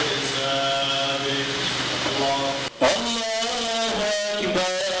Yoruba language.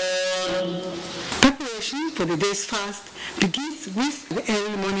 Preparation for the day's fast begins with the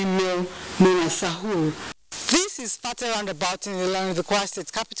early morning meal known as sahur. This is Fate roundabout in Ilorin, the Kwara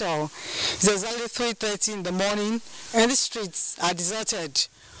State capital. It's exactly 3:30 in the morning and the streets are deserted.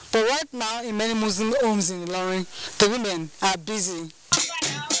 But right now, in many Muslim homes in Ilorin, the women are busy.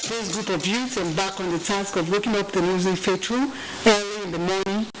 This group of youths embark on the task of waking up the Muslim faithful early in the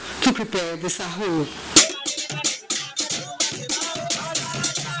morning to prepare the sahur.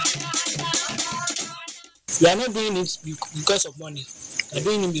 We are not doing it because of money. We are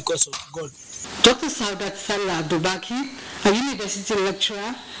doing it because of God. Dr. Saudat Salah Abdubaki, a university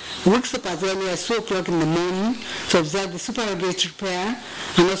lecturer, wakes up as early as 2 o'clock in the morning to observe the supererogatory prayer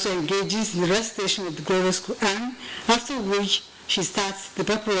and also engages in the recitation of the glorious Quran, after which she starts the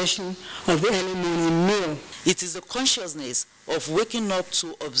preparation of the early morning meal. It is the consciousness of waking up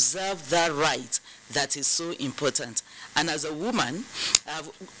to observe that right that is so important. And as a woman,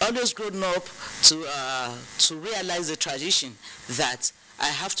 I've always grown up to realize the tradition that I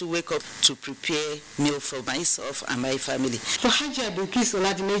have to wake up to prepare meal for myself and my family. For Hajia Bilkis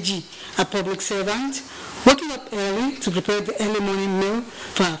Oladimeji, a public servant, waking up early to prepare the early morning meal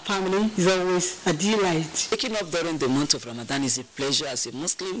for her family is always a delight. Waking up during the month of Ramadan is a pleasure as a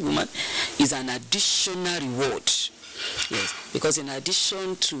Muslim woman, is an additional reward. Yes, because in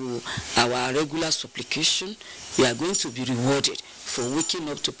addition to our regular supplication, we are going to be rewarded for waking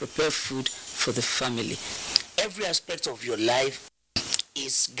up to prepare food for the family. Every aspect of your life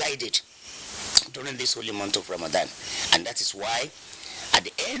is guided during this holy month of Ramadan, and that is why at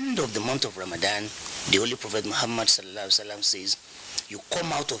the end of the month of Ramadan, the Holy Prophet Muhammad ﷺ says, you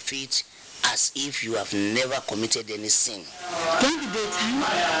come out of it as if you have never committed any sin. During the daytime,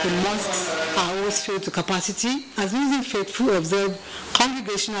 the mosques are always filled to capacity as Muslim faithful observe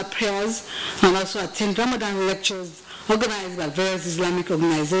congregational prayers and also attend Ramadan lectures organized by various Islamic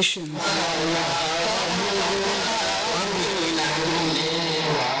organizations.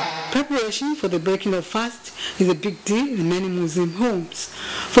 Preparation for the breaking of fast is a big deal in many Muslim homes.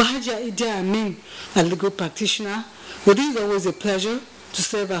 For Hajia Idia Amin, a legal practitioner, it is always a pleasure to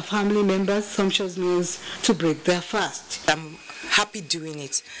serve our family members sumptuous meals to break their fast. I'm happy doing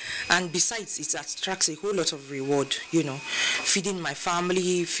it, and besides it attracts a whole lot of reward, you know, feeding my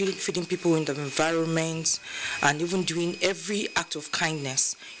family, feeding people in the environment, and even doing every act of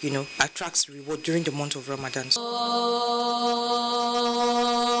kindness, you know, attracts reward during the month of Ramadan.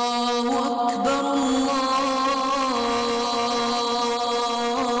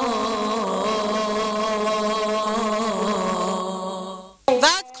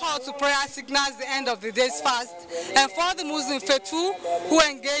 To prayer signals the end of the day's fast, and for the Muslim faithful who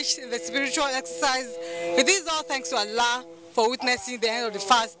engaged in the spiritual exercise, it is all thanks to Allah for witnessing the end of the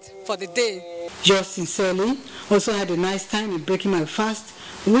fast for the day. Yours sincerely also had a nice time in breaking my fast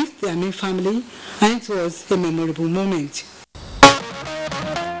with the Amin family, and it was a memorable moment.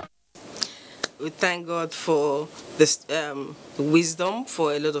 We thank God for this wisdom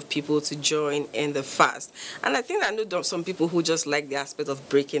for a lot of people to join in the fast. And I think I know some people who just like the aspect of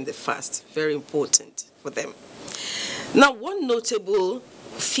breaking the fast. Very important for them. Now, one notable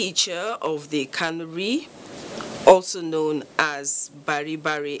feature of the cannery, also known as Bari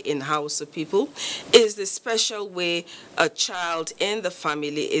Bari in Hausa people, is the special way a child in the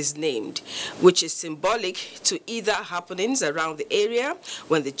family is named, which is symbolic to either happenings around the area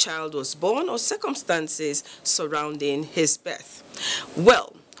when the child was born or circumstances surrounding his birth.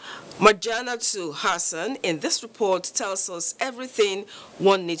 Well, Marjanatu Hassan in this report tells us everything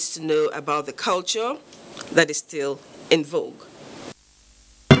one needs to know about the culture that is still in vogue.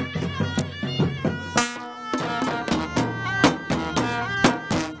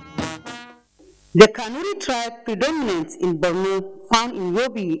 The Kanuri tribe, predominant in Borno, found in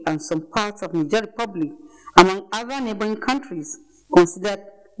Yobe and some parts of Niger Republic, among other neighboring countries, considered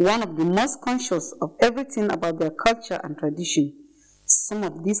one of the most conscious of everything about their culture and tradition. Some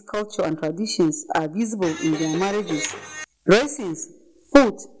of these culture and traditions are visible in their marriages, dressings,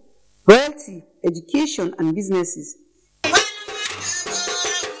 food, royalty, education, and businesses.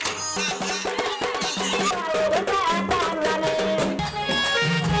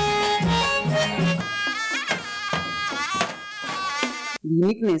 The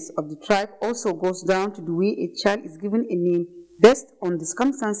uniqueness of the tribe also goes down to the way a child is given a name based on the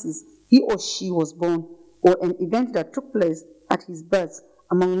circumstances he or she was born or an event that took place at his birth,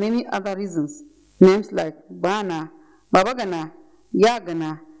 among many other reasons. Names like Bana, Babagana,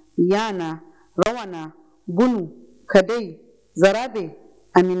 Yagana, Yana, Rawana, Bunu, Kadei, Zarabe,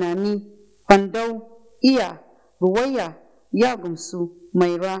 Aminani, Pandau, Iya, Ruwaya, Yagumsu,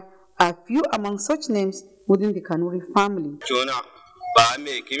 Maira are few among such names within the Kanuri family.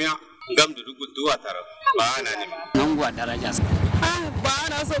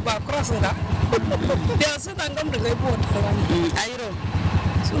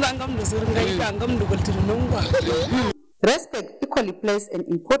 Respect equally plays an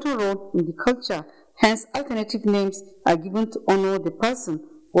important role in the culture, hence alternative names are given to honor the person.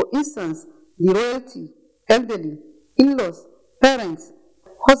 For instance, the royalty, elderly, in-laws, parents,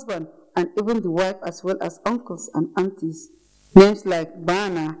 husband, and even the wife, as well as uncles and aunties. Names like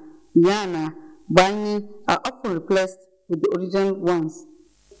Bana, Yana, Bani are often replaced with the original ones,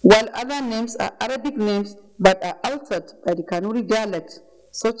 while other names are Arabic names but are altered by the Kanuri dialect,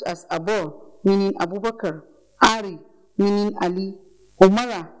 such as Abor, meaning Abubakar, Ari, meaning Ali,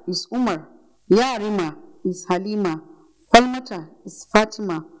 Umara is Umar, Yarima is Halima, Falmata is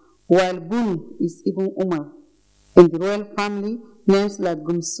Fatima, while Bunu is Ibn Umar. In the royal family, names like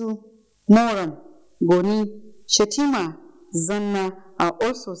Gumsu, Moram, Goni, Shetima, Zanna are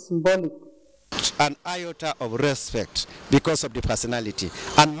also symbolic. An iota of respect because of the personality.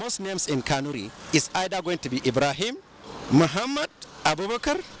 And most names in Kanuri is either going to be Ibrahim, Muhammad,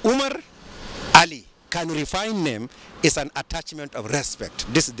 Abubakar, Umar, Ali. Kanurifying name is an attachment of respect.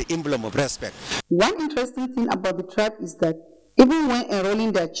 This is the emblem of respect. One interesting thing about the tribe is that even when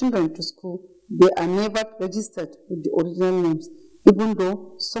enrolling their children to school, they are never registered with the original names, even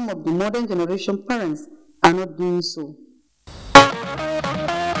though some of the modern generation parents are not doing so.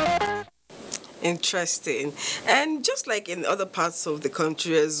 Interesting. And just like in other parts of the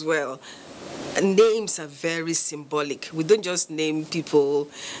country as well, names are very symbolic. We don't just name people,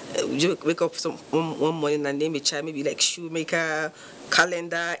 you wake up one morning and name a child, maybe like Shoemaker,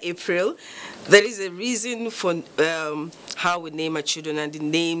 Calendar, April. There is a reason for how we name our children, and the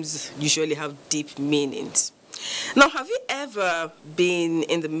names usually have deep meanings. Now, have you ever been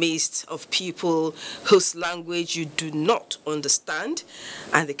in the midst of people whose language you do not understand,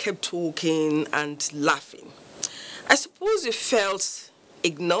 and they kept talking and laughing? I suppose you felt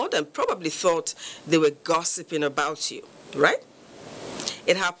ignored and probably thought they were gossiping about you, right?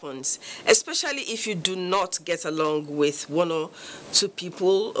 It happens, especially if you do not get along with one or two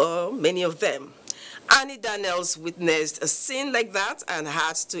people or many of them. Annie Daniels witnessed a scene like that and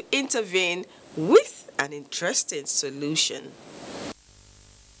had to intervene with an interesting solution.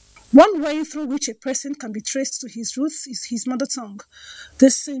 One way through which a person can be traced to his roots is his mother tongue.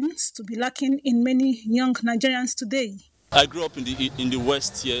 This seems to be lacking in many young Nigerians today. I grew up in the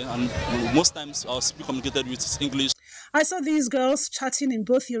West here, and most times I was communicated with English. I saw these girls chatting in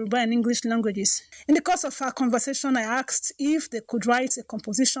both Yoruba and English languages. In the course of our conversation, I asked if they could write a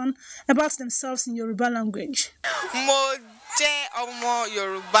composition about themselves in Yoruba language. Mo jẹ́ ọmọ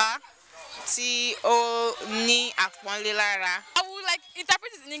Yorùbá tí ó ní àpọ́nlé lára. I will like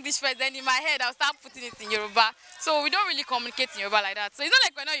interpret it in English first, then in my head I'll start putting it in Yoruba. So we don't really communicate in Yoruba like that. So it's not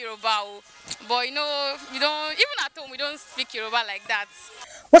like we're not Yoruba, but you know, we don't, even at home we don't speak Yoruba like that.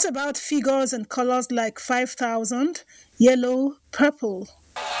 What about figures and colors like 5,000, yellow, purple?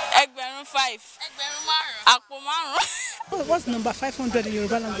 Ẹgbẹ̀rún 5. Ẹgbẹ̀rún 5. Àpò 5. What's number 500 in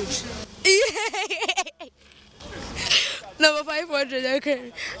Yoruba language? Number 500,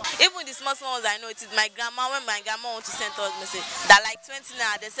 okay. Even the small ones I know, it is my grandma, when my grandma wants to send us message, that like 20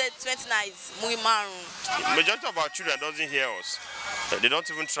 naira, they said 20 naira is muy marun. Majority of our children doesn't hear us. They don't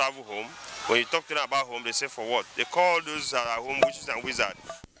even travel home. When you talk to them about home, they say for what? They call those at home witches and wizards.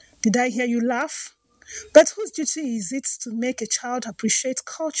 Did I hear you laugh? But whose duty is it to make a child appreciate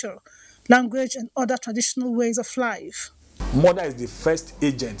culture, language, and other traditional ways of life? Mother is the first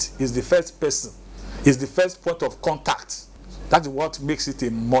agent, is the first person, is the first point of contact. That's what makes it a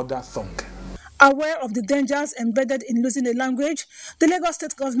mother tongue. Aware of the dangers embedded in losing a language, the Lagos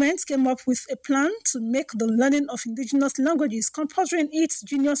State government came up with a plan to make the learning of indigenous languages compulsory in its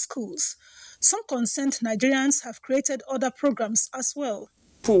junior schools. Some concerned Nigerians have created other programs as well.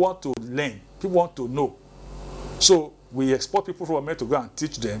 People want to learn, people want to know. So we export people from America to go and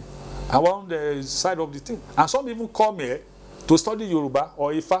teach them around the side of the thing. And some even come here to study Yoruba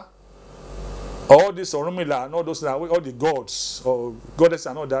or Ifa, or all this Oromila and all those, all the gods or goddesses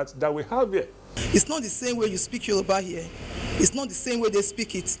and all that we have here. It's not the same way you speak Yoruba here. It's not the same way they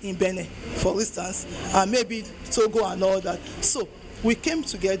speak it in Benin, for instance, and maybe Togo and all that. So we came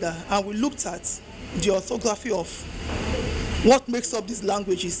together and we looked at the orthography of what makes up these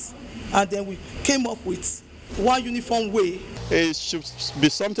languages, and then we came up with one uniform way. It should be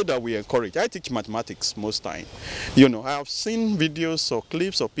something that we encourage. I teach mathematics most time. You know, I have seen videos or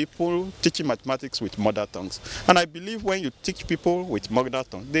clips of people teaching mathematics with mother tongues. And I believe when you teach people with mother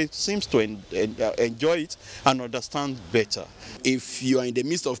tongue, they seem to enjoy it and understand better. If you are in the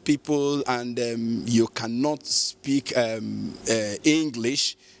midst of people and you cannot speak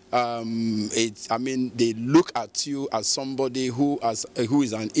English, they look at you as somebody who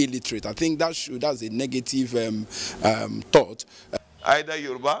is an illiterate. I think that's a negative thought. Either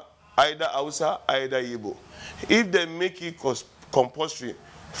Yoruba, either Hausa, either Igbo. If they make it compulsory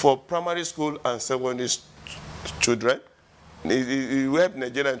for primary school and secondary children, it will help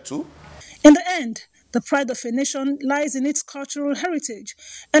Nigerian too. In the end, the pride of a nation lies in its cultural heritage,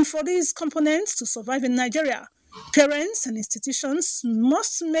 and for these components to survive in Nigeria, parents and institutions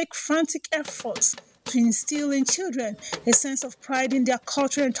must make frantic efforts to instill in children a sense of pride in their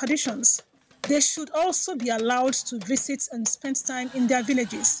culture and traditions. They should also be allowed to visit and spend time in their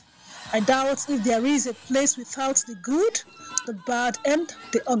villages. I doubt if there is a place without the good, the bad, and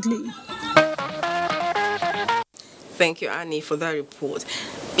the ugly. Thank you, Annie, for that report.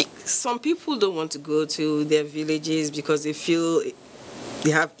 Some people don't want to go to their villages because they feel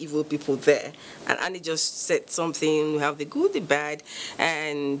they have evil people there. And Annie just said something, we have the good, the bad,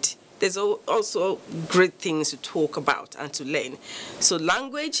 and there's also great things to talk about and to learn. So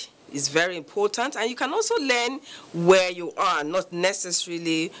language is very important, and you can also learn where you are, not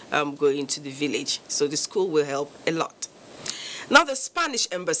necessarily going to the village. So the school will help a lot. Now, the Spanish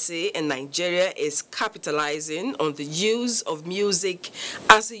embassy in Nigeria is capitalizing on the use of music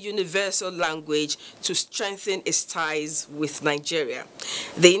as a universal language to strengthen its ties with Nigeria.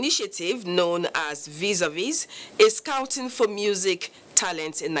 The initiative, known as Vis-a-Vis, is scouting for music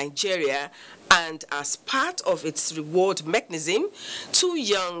talent in Nigeria, and as part of its reward mechanism, 2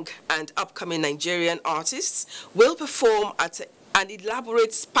 young and upcoming Nigerian artists will perform at an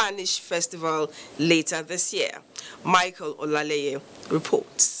elaborate Spanish festival later this year. Michael Olaleye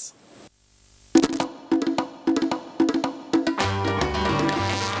reports.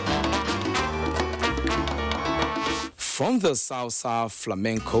 From the salsa,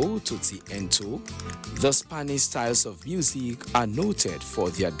 flamenco to tiento, the Spanish styles of music are noted for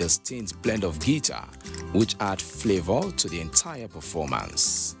their distinct blend of guitar, which add flavor to the entire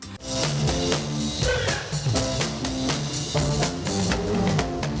performance.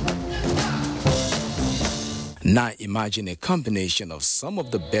 Now imagine a combination of some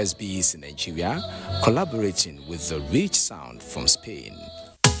of the best beats in Nigeria collaborating with the rich sound from Spain.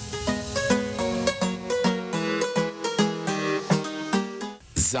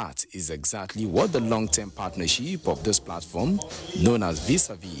 That is exactly what the long-term partnership of this platform, known as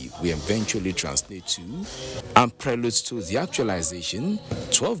Vis-a-Vis, will eventually translate to, and preludes to the actualization.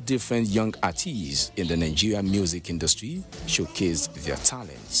 12 different young artists in the Nigerian music industry showcased their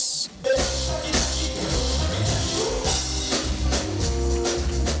talents.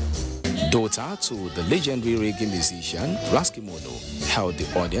 Daughter to the legendary reggae musician Raskimono held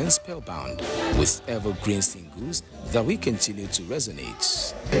the audience spellbound with evergreen singles that will continue to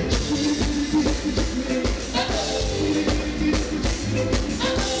resonate.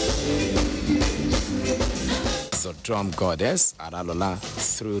 The drum goddess Aralola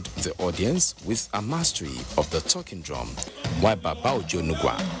thrilled the audience with a mastery of the talking drum, while Baba Ojo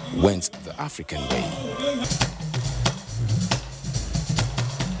Nugwa went the African way.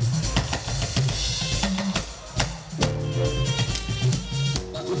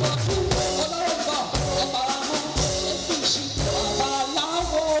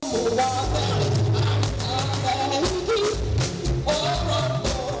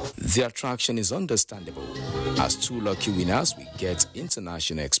 The attraction is understandable, as 2 lucky winners will get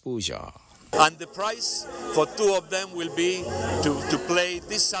international exposure. And the prize for 2 of them will be to play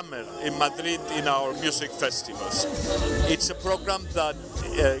this summer in Madrid in our music festivals. It's a program that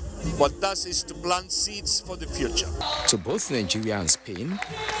But that is to plant seeds for the future. To both Nigeria and Spain,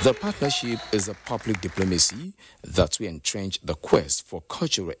 the partnership is a public diplomacy that will entrench the quest for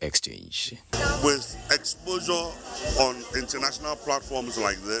cultural exchange. With exposure on international platforms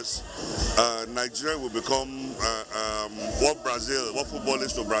like this, Nigeria will become what football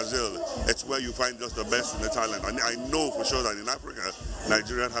is to Brazil. It's where you find just the best in the talent. And I know for sure that in Africa,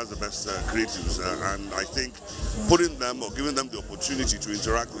 Nigeria has the best creatives. And I think putting them or giving them the opportunity to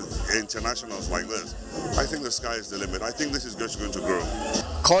interact with internationals like this, I think the sky is the limit. I think this is just going to grow.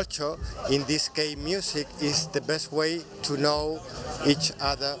 Culture, in this case music, is the best way to know each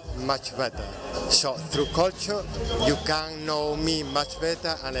other much better. So through culture, you can know me much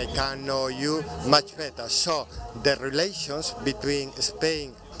better and I can know you much better. So the relations between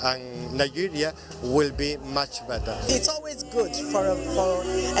Spain and Nigeria will be much better. It's always good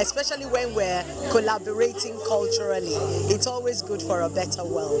especially when we're collaborating culturally. It's always good for a better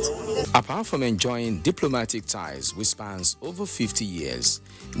world. Apart from enjoying diplomatic ties which spans over 50 years,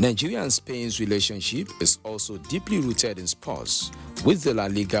 Nigeria and Spain's relationship is also deeply rooted in sports with the La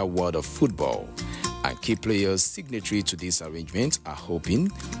Liga world of football. And key players signatory to this arrangement are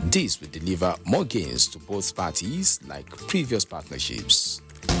hoping this will deliver more gains to both parties like previous partnerships.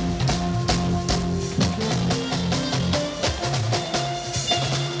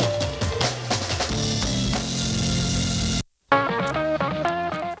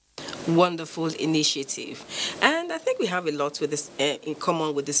 Wonderful initiative, and I think we have a lot with this in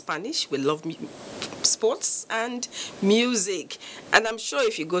common with the Spanish. We love sports and music, and I'm sure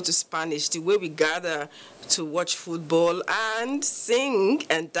if you go to Spanish, the way we gather to watch football and sing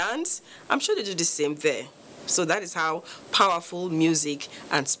and dance, I'm sure they do the same there. So that is how powerful music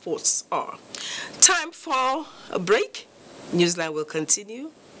and sports are. Time for a break. Newsline will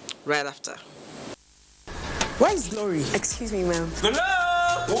continue right after. Where is Glory? Excuse me, ma'am.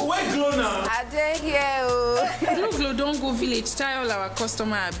 Oh, where Glow now? I did here. Glow, don't go village. Tell all our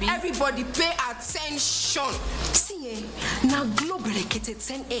customer. Everybody pay attention. See, now Glow berekete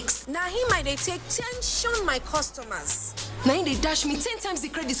 10x. Now he might take tension my customers. Now they dash me 10 times the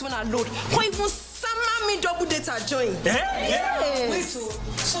credits when I load. Why even summer me double data join? Yeah. Wait, so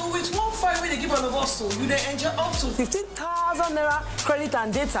with 1.5 they give all of us, so you they enjoy up to 15,000 naira credit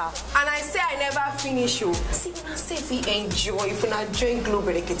and data. And I say I never finish you. See, when I say if we enjoy, if when I join Glow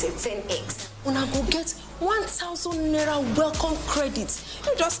berekete 10x, when I go get 1,000 naira welcome credit,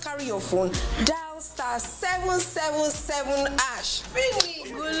 you just carry your phone, dial *777#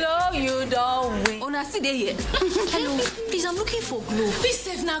 finish. Glow, you don't win. Una see they here. Hello, please, I'm looking for Glow. Please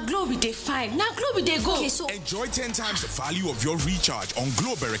save now Glow with they fine. Now Glow with they go. Okay, so enjoy 10 times the value of your recharge on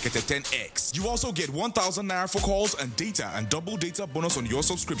Glow berekete 10x. You also get 1,000 naira for calls and data and double data bonus on your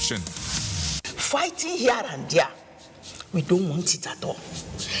subscription. Fighting here and there, we don't want it at all.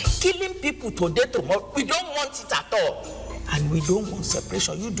 Killing people today, tomorrow, we don't want it at all. And we don't want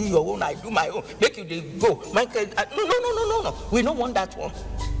separation. You do your own, I do my own. Make you go. Michael, no. We don't want that one.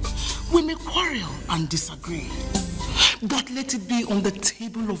 We may quarrel and disagree, but let it be on the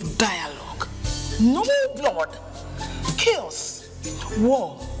table of dialogue. No blood, chaos,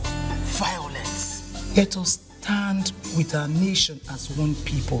 war, violence. Let us stand with our nation as one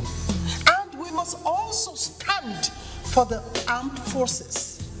people. And we must also stand for the armed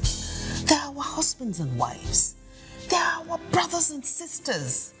forces. They are our husbands and wives. They are our brothers and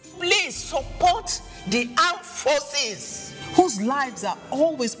sisters. Please support the armed forces, whose lives are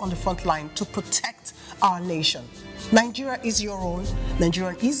always on the front line to protect our nation. Nigeria is your own.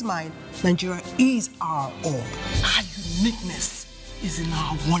 Nigeria is mine. Nigeria is our own. Our uniqueness is in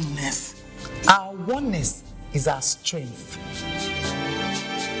our oneness. Our oneness is our strength.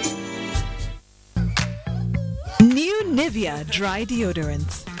 New Nivea Dry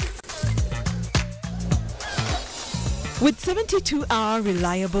Deodorants. With 72-hour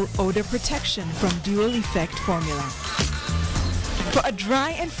reliable odor protection from Dual Effect formula. For a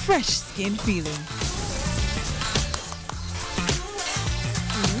dry and fresh skin feeling.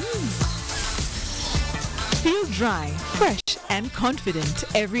 Feel dry, fresh, and confident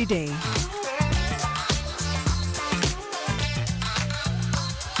every day.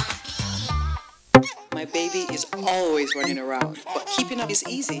 My baby is always running around, but keeping up is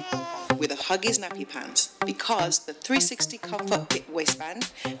easy with a Huggies nappy pants because the 360 comfort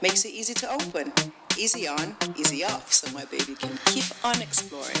waistband makes it easy to open, easy on, easy off, so my baby can keep on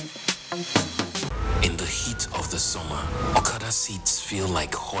exploring. In the heat of the summer, Okada seats feel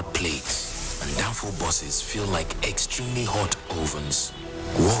like hot plates, and Danfo buses feel like extremely hot ovens.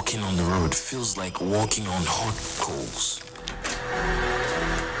 Walking on the road feels like walking on hot coals.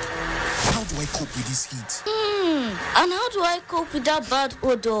 How do I cope with this heat? And how do I cope with that bad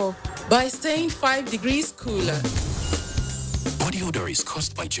odor? By staying 5 degrees cooler. Body odor is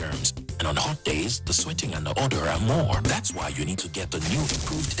caused by germs, and on hot days, the sweating and the odor are more. That's why you need to get the new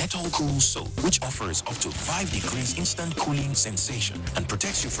improved Dettol Cool Soap, which offers up to 5 degrees instant cooling sensation and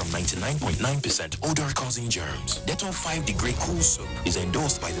protects you from 99.9% odor-causing germs. Dettol 5-degree Cool Soap is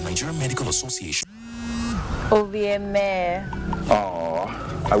endorsed by the Nigerian Medical Association. OVMA. Oh,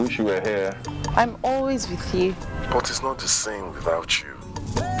 I wish you were here. I'm always with you. But it's not the same without you.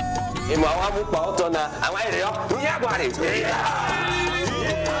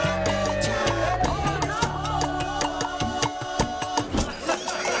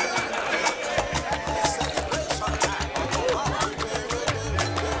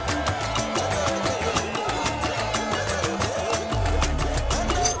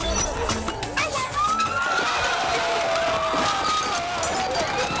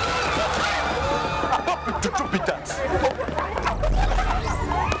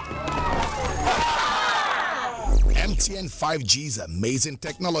 MTN 5G's amazing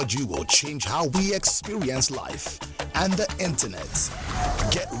technology will change how we experience life and the internet.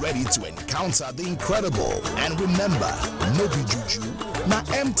 Get ready to encounter the incredible, and remember, no be juju, na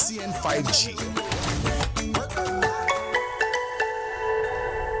MTN 5G.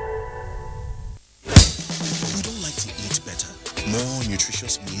 We don't like to eat better, more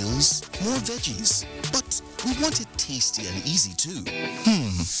nutritious meals, more veggies, but we want it tasty and easy too.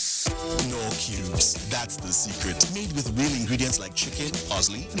 No cubes, that's the secret. Made with real ingredients like chicken,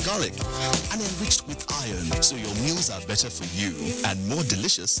 parsley, and garlic. And enriched with iron, so your meals are better for you and more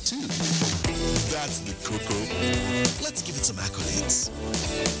delicious too. That's the cocoa. Let's give it some accolades.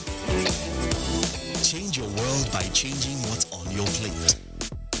 Change your world by changing what's on your plate.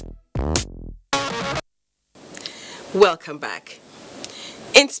 Welcome back.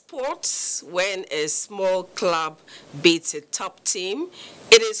 In sports, when a small club beats a top team,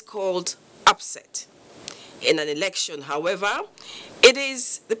 it is called upset. In an election, however, it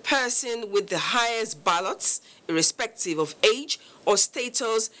is the person with the highest ballots, irrespective of age or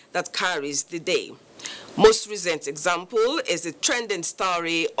status, that carries the day. Most recent example is the trending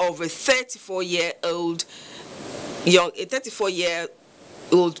story of a 34-year-old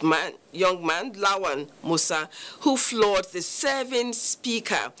young man, Lawan Musa, who floored the serving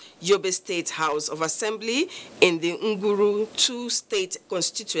Speaker, Yobe State House of Assembly in the Nguru 2 state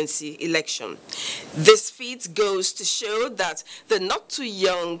constituency election. This feat goes to show that the not too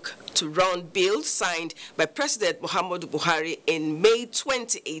young to run bill signed by President Muhammadu Buhari in May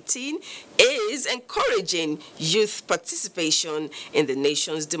 2018 is encouraging youth participation in the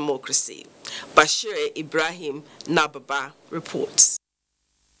nation's democracy. Bashir Ibrahim Nababa reports.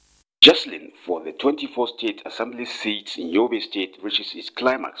 Jostling for the 24 state assembly seats in Yobe State reaches its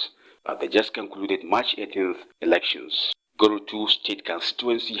climax at the just concluded March 18th elections. Guru 2 state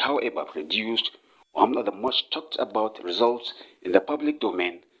constituency, however, produced one of the much talked about results in the public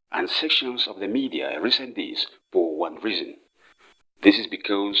domain and sections of the media in recent days for one reason. This is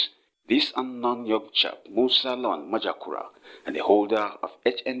because this unknown young chap, Musa Lon Majakura, and the holder of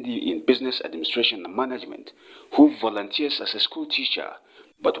HND in Business Administration and Management, who volunteers as a school teacher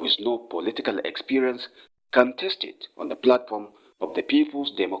but with no political experience, contested on the platform of the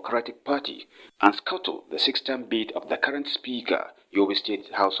People's Democratic Party and scuttled the 6th-term bid of the current Speaker, Yobe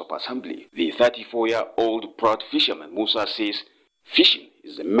State House of Assembly. The 34-year-old proud fisherman Musa says fishing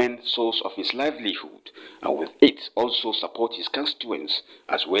is the main source of his livelihood, and with it also support his constituents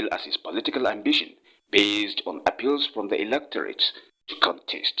as well as his political ambition based on appeals from the electorate to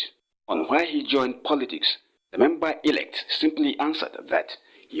contest. On why he joined politics, the member-elect simply answered that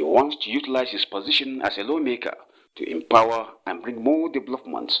he wants to utilize his position as a lawmaker to empower and bring more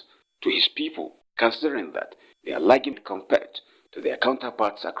development to his people, considering that they are lagging compared to their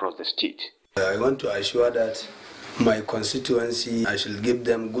counterparts across the state. I want to assure that my constituency, I shall give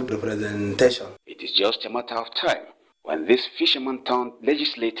them good representation. It is just a matter of time when this fisherman-turned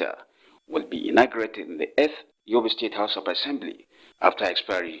legislator will be inaugurated in the 8th Yobe State House of Assembly after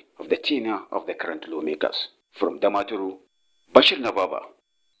expiry of the tenure of the current lawmakers. From Damaturu, Bashir Nababa,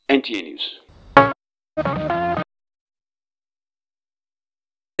 NTA News.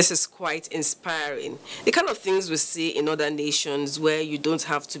 This is quite inspiring. The kind of things we see in other nations where you don't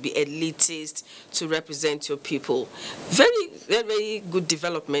have to be elitist to represent your people. Very, very good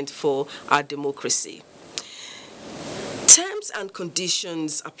development for our democracy. Terms and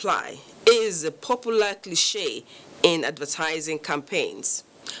conditions apply is a popular cliche in advertising campaigns.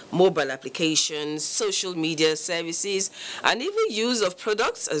 Mobile applications, social media services, and even use of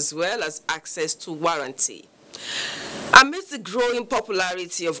products as well as access to warranty. Amidst the growing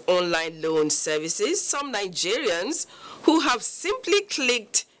popularity of online loan services, some Nigerians who have simply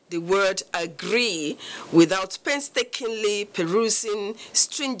clicked the word agree without painstakingly perusing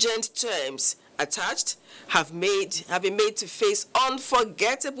stringent terms attached have been made to face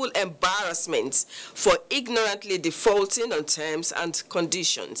unforgettable embarrassments for ignorantly defaulting on terms and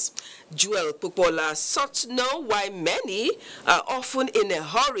conditions. Joel Pupola sought to know why many are often in a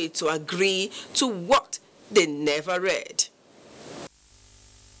hurry to agree to what they never read.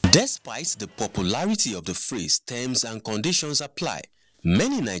 Despite the popularity of the phrase terms and conditions apply,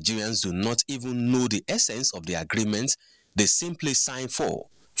 many Nigerians do not even know the essence of the agreements they simply sign for.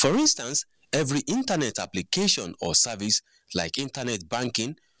 For instance, every internet application or service like internet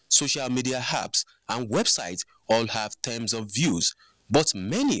banking, social media apps, and websites all have terms of use, but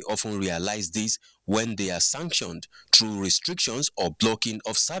many often realize this when they are sanctioned through restrictions or blocking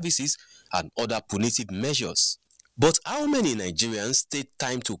of services and other punitive measures. But how many Nigerians take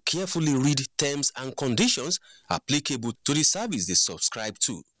time to carefully read terms and conditions applicable to the service they subscribe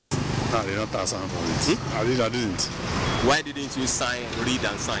to? No, they don't sign for it. I didn't. Why didn't you read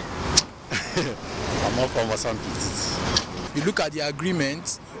and sign? I'm not conversant with it. You look at the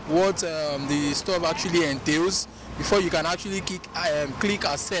agreement, what the stuff actually entails, before you can actually click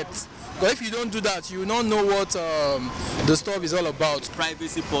accept. But if you don't do that, you don't know what the stuff is all about.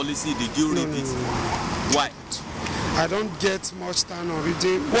 Privacy policy, did you read it? Why? I don't get much time on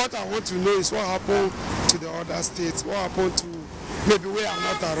reading. What I want to know is what happened to the other states, what happened to maybe where I'm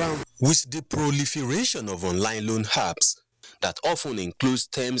not around. With the proliferation of online loan apps that often includes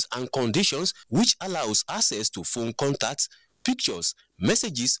terms and conditions which allows access to phone contacts, pictures,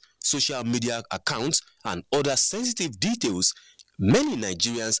 messages, social media accounts, and other sensitive details, many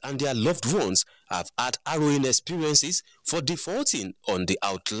Nigerians and their loved ones have had harrowing experiences for defaulting on the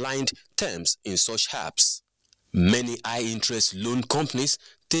outlined terms in such apps. Many high-interest loan companies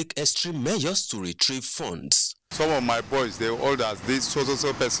take extreme measures to retrieve funds. Some of my boys, they hold as this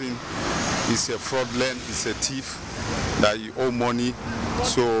so person is a fraudulent, is a thief, that you owe money.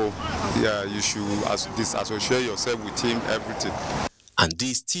 So yeah, you should disassociate yourself with him, everything. And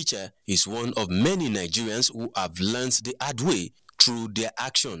this teacher is one of many Nigerians who have learned the hard way through their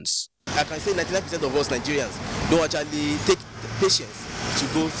actions. I can say 99% of us Nigerians don't actually take patience to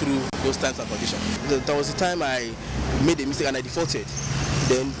go through those terms and conditions. There was a time I made a mistake and I defaulted.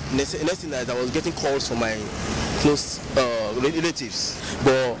 Then next thing that I was getting calls from my close relatives.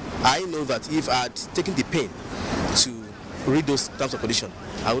 But I know that if I had taken the pain to read those terms and conditions,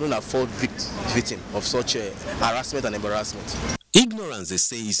 I wouldn't have fallen victim of such harassment and embarrassment. Ignorance, they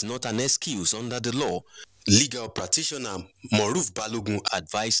say, is not an excuse under the law. Legal practitioner Moruf Balogun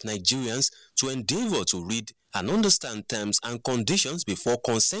advised Nigerians to endeavor to read and understand terms and conditions before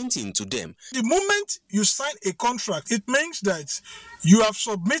consenting to them. The moment you sign a contract, it means that you have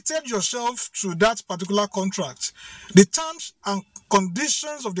submitted yourself to that particular contract. The terms and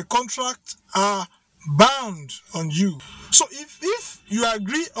conditions of the contract are bound on you. So if you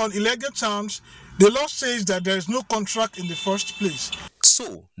agree on illegal terms, the law says that there is no contract in the first place.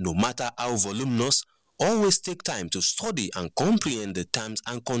 So, no matter how voluminous, always take time to study and comprehend the terms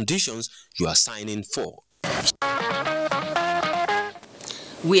and conditions you are signing for.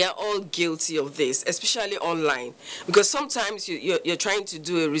 We are all guilty of this, especially online, because sometimes you're trying to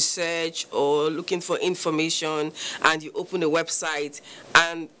do a research or looking for information and you open a website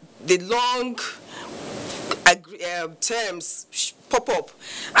and the long terms pop up,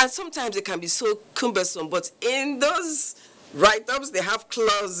 and sometimes it can be so cumbersome, but in those write-ups they have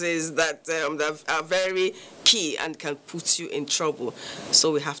clauses that are very key and can put you in trouble,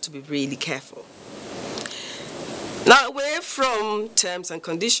 so we have to be really careful. Now, away from terms and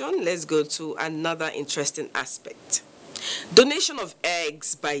conditions, let's go to another interesting aspect. Donation of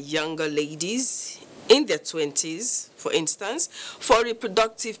eggs by younger ladies in their 20s, for instance, for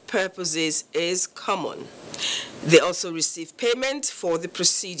reproductive purposes is common. They also receive payment for the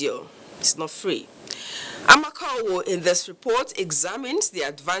procedure. It's not free. Amakawo in this report examines the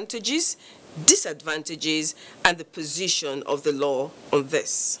advantages, disadvantages, and the position of the law on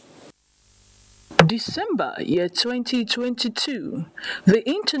this. December year 2022, the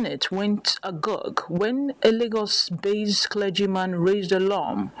internet went agog when a Lagos-based clergyman raised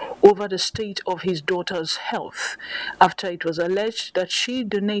alarm over the state of his daughter's health after it was alleged that she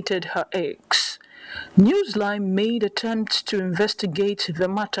donated her eggs. Newsline made attempts to investigate the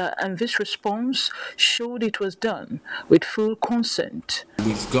matter, and this response showed it was done with full consent.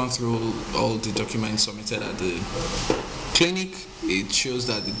 We've gone through all the documents submitted at the clinic. It shows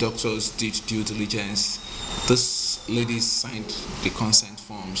that the doctors did due diligence. This lady signed the consent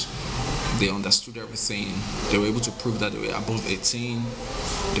forms. They understood everything. They were able to prove that they were above 18.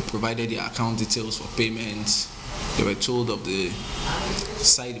 They provided their account details for payments. They were told of the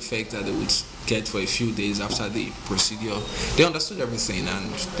side effect that they would get for a few days after the procedure. They understood everything,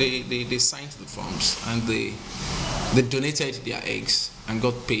 and they signed the forms, and they donated their eggs and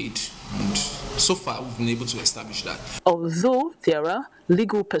got paid. And so far, we've been able to establish that. Although there are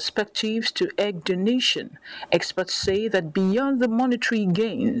legal perspectives to egg donation, experts say that beyond the monetary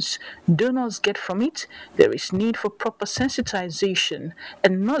gains donors get from it, there is need for proper sensitization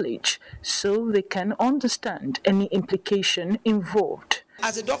and knowledge so they can understand any implication involved.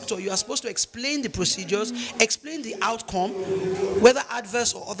 As a doctor, you are supposed to explain the procedures, explain the outcome, whether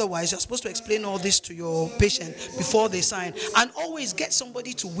adverse or otherwise. You're supposed to explain all this to your patient before they sign, and always get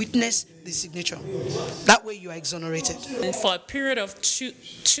somebody to witness the signature. That way you are exonerated. And for a period of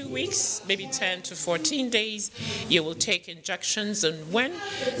two weeks, maybe 10 to 14 days, you will take injections, and when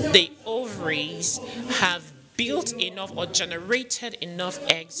the ovaries have built enough or generated enough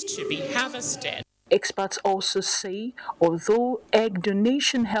eggs to be harvested. Experts also say, although egg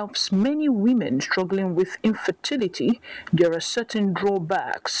donation helps many women struggling with infertility, there are certain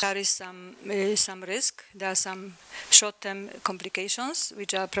drawbacks. There is some risk. There are some short-term complications,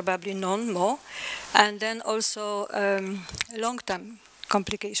 which are probably known more, and then also long-term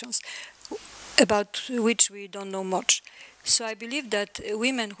complications, about which we don't know much. So I believe that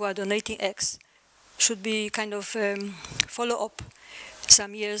women who are donating eggs should be kind of follow up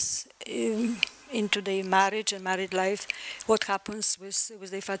some years into their marriage and married life, what happens with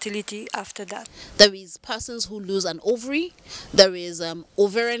their fertility after that. There is persons who lose an ovary, there is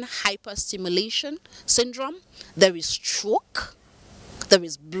ovarian hyperstimulation syndrome, there is stroke, there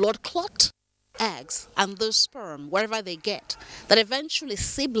is blood clot. Eggs and those sperm, wherever they get, that eventually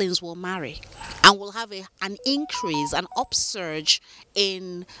siblings will marry and will have an increase, an upsurge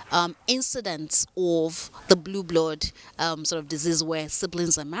in incidents of the blue blood sort of disease where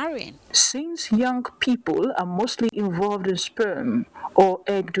siblings are marrying. Since young people are mostly involved in sperm or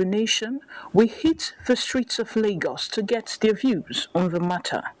egg donation, we hit the streets of Lagos to get their views on the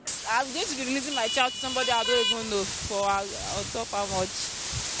matter. I'm going to be releasing my child to somebody I don't even know for on top how much.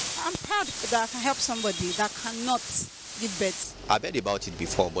 I'm proud that I can help somebody that cannot give birth. I've heard about it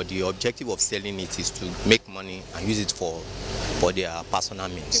before, but the objective of selling it is to make money and use it for their personal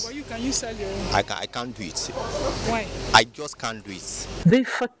means. Okay, but can you sell your own? I can't do it. Why? I just can't do it. The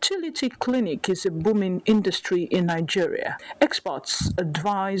fertility clinic is a booming industry in Nigeria. Experts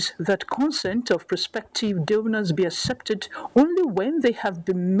advise that consent of prospective donors be accepted only when they have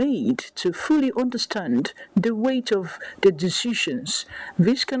been made to fully understand the weight of the decisions.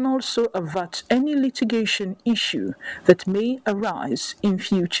 This can also avert any litigation issue that may arise in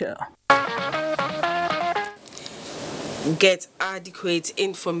future. Get adequate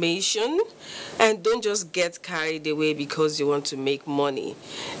information and don't just get carried away because you want to make money.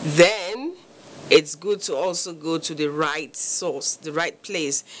 Then it's good to also go to the right source, the right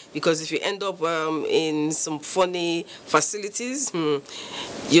place, because if you end up in some funny facilities,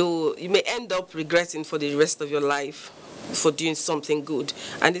 you may end up regretting for the rest of your life for doing something good.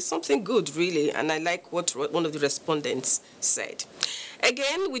 And it's something good, really, and I like what one of the respondents said.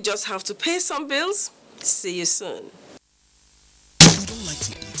 Again, we just have to pay some bills. See you soon. We don't like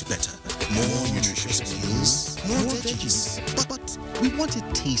to eat better, more nutritious meals, more veggies, but we want it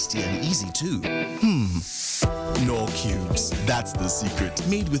tasty and easy too. No cubes, that's the secret.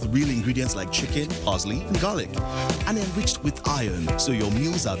 Made with real ingredients like chicken, parsley, and garlic, and enriched with iron, so your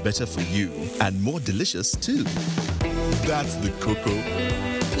meals are better for you and more delicious too. That's the cocoa.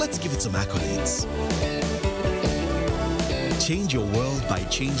 Let's give it some accolades. Change your world by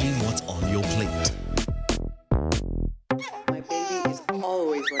changing what's on your plate. My baby is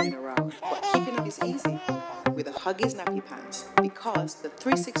always running around, but keeping up is easy with the Huggies Nappy Pants, because the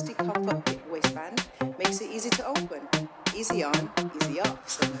 360 comfort fit waistband makes it easy to open. Easy on, easy off,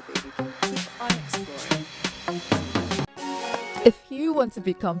 so my baby can keep on exploring. If you want to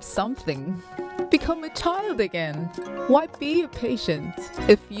become something, become a child again. Why be a patient?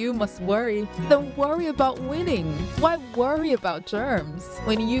 If you must worry, then worry about winning. Why worry about germs?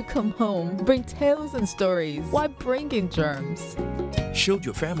 When you come home, bring tales and stories. Why bring in germs? Shield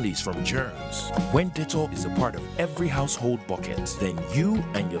your families from germs. When Dettol is a part of every household bucket, then you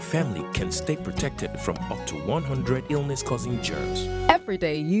and your family can stay protected from up to 100 illness-causing germs.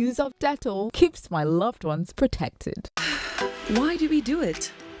 Everyday use of Dettol keeps my loved ones protected. Why do we do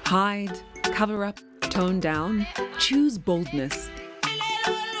it? Hide, cover up, tone down. Choose boldness.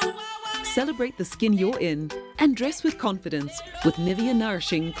 Celebrate the skin you're in and dress with confidence with Nivea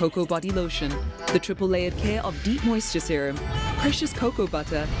Nourishing Cocoa Body Lotion, the triple layered care of deep moisture serum, precious cocoa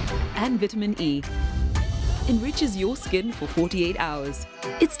butter, and vitamin E. Enriches your skin for 48 hours.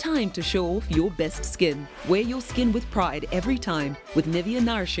 It's time to show off your best skin. Wear your skin with pride every time with Nivea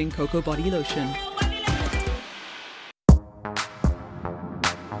Nourishing Cocoa Body Lotion.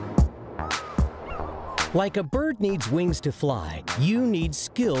 Like a bird needs wings to fly, you need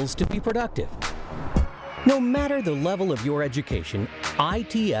skills to be productive. No matter the level of your education,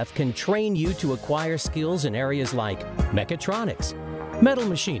 ITF can train you to acquire skills in areas like mechatronics, metal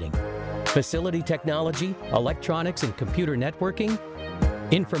machining, facility technology, electronics and computer networking,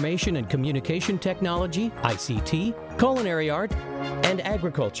 information and communication technology, ICT, culinary art, and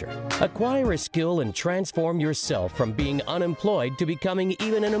agriculture. Acquire a skill and transform yourself from being unemployed to becoming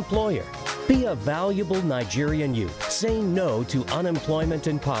even an employer. Be a valuable Nigerian youth. Say no to unemployment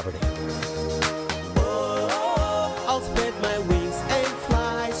and poverty. I'll spread my wings and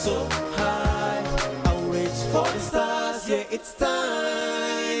fly so high. I'll reach for the stars, yeah, it's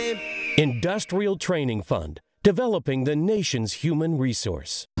time. Industrial Training Fund, developing the nation's human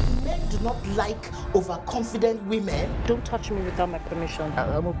resource. Men do not like overconfident women. Don't touch me without my permission.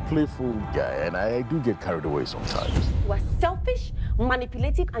 I'm a playful guy and I do get carried away sometimes. You are selfish,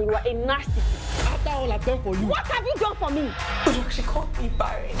 manipulative, and you are a narcissist. After all I've done for you. What have you done for me? Look, she called me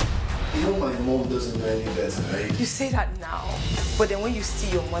barren. You know my mom doesn't know any better, right? You say that now, but then when you see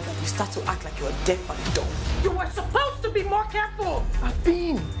your mother, you start to act like you're deaf and dumb. You were supposed to be more careful. I've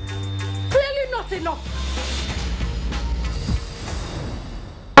been. Clearly not enough.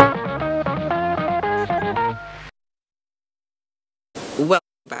 Welcome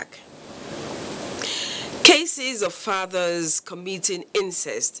back. Cases of fathers committing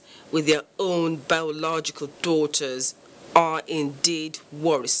incest with their own biological daughters are indeed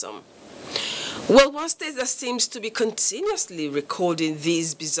worrisome. Well, one state that seems to be continuously recording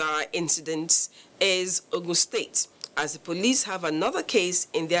these bizarre incidents is Ogun State, as the police have another case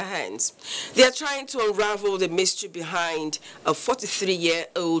in their hands. They are trying to unravel the mystery behind a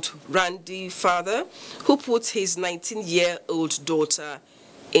 43-year-old Randy father who put his 19-year-old daughter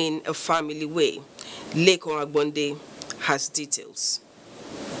in a family way. Lekon Agbonde has details.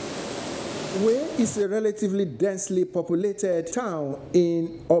 Where is a relatively densely populated town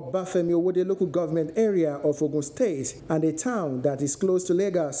in Obafemi Owode local government area of Ogun State and a town that is close to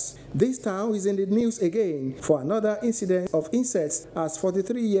Lagos. This town is in the news again for another incident of incest as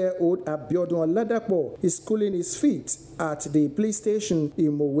 43-year-old Abiodun Oladapo is cooling his feet at the police station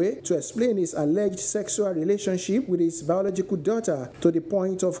in Mowe to explain his alleged sexual relationship with his biological daughter to the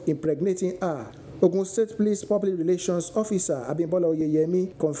point of impregnating her. Ogun State Police Public Relations Officer Abimbola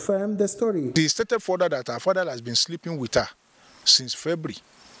Oyeyemi confirmed the story. He stated further that her father has been sleeping with her since February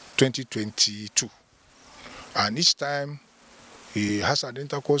 2022. And each time he has an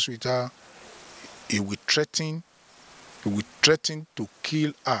intercourse with her, he will threaten to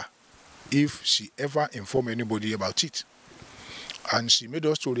kill her if she ever inform anybody about it. And she made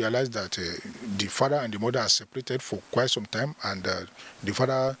us to realize that the father and the mother are separated for quite some time, and the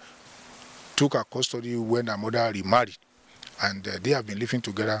father took her custody when her mother remarried, and they have been living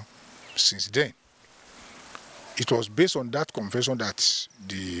together since then. It was based on that confession that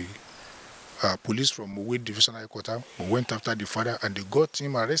the police from Mowe Divisional Headquarters went after the father and they got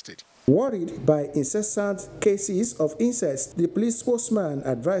him arrested. Worried by incessant cases of incest, the police spokesman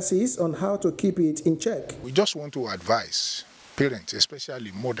advises on how to keep it in check. We just want to advise parents,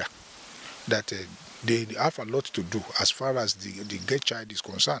 especially mother, that they have a lot to do as far as the girl child is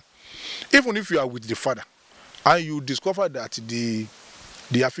concerned. Even if you are with the father and you discover that the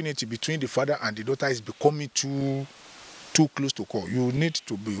affinity between the father and the daughter is becoming too close to call, you need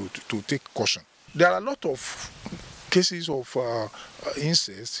to take caution. There are a lot of cases of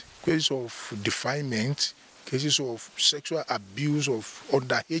incest, cases of defilement, cases of sexual abuse of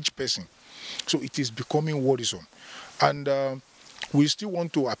underage person. So it is becoming worrisome. And we still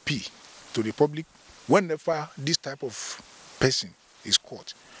want to appeal to the public whenever this type of person is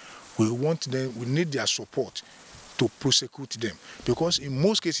caught. We need their support to prosecute them, because in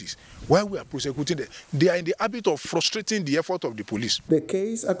most cases, while we are prosecuting them, they are in the habit of frustrating the effort of the police. The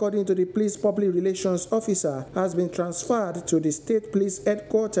case, according to the police public relations officer, has been transferred to the state police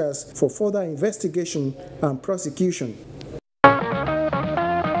headquarters for further investigation and prosecution.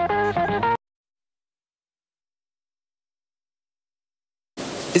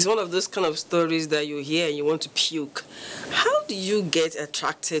 It's one of those kind of stories that you hear and you want to puke. How do you get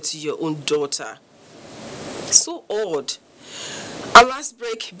attracted to your own daughter? So odd. Our last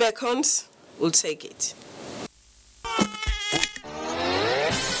break beckons. We'll take it.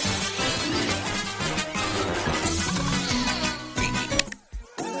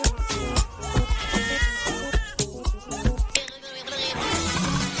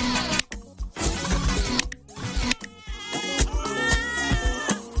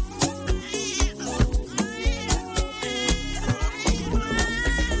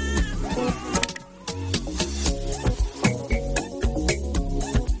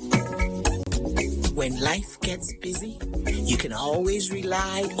 always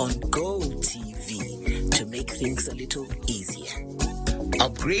relied on GoTV to make things a little easier.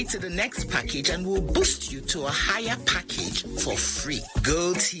 Upgrade to the next package and we'll boost you to a higher package for free.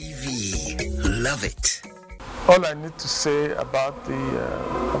 GoTV. Love it. All I need to say about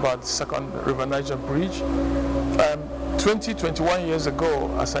the second River Niger Bridge, 21 years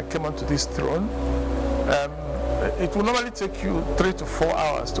ago, as I came onto this throne, it will normally take you 3 to 4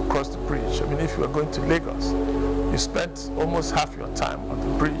 hours to cross the bridge. I mean, if you are going to Lagos, you spent almost half your time on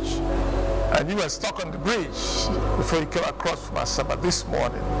the bridge. And you were stuck on the bridge before you came across from Asaba this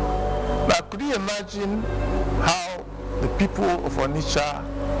morning. Now, could you imagine how the people of Onitsha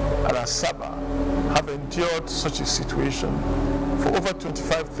and Asaba have endured such a situation for over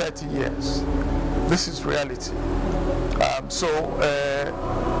 25, 30 years? This is reality. So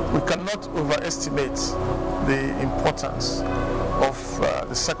we cannot overestimate the importance of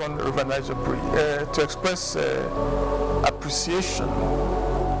the second River Niger Bridge. To express appreciation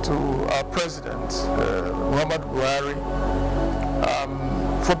to our President, Muhammad Buhari,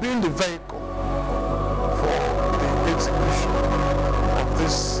 for being the vehicle for the execution of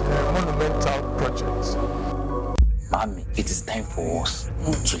this monumental project. Mommy, it is time for us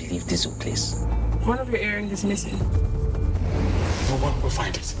to leave this place. One of your earrings is missing. No one will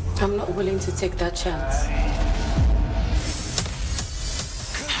find it. I'm not willing to take that chance.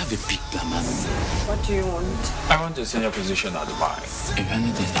 Have a big plan, Mommy. What do you want? I want a senior position at Dubai. If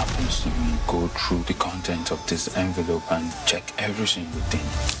anything happens to me, go through the content of this envelope and check every single thing.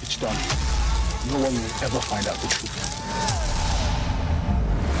 It's done. No one will ever find out the truth.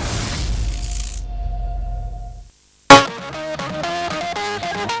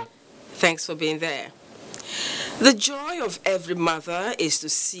 Thanks for being there. The joy of every mother is to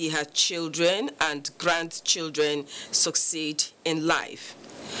see her children and grandchildren succeed in life.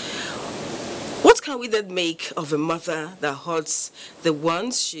 What can we then make of a mother that holds the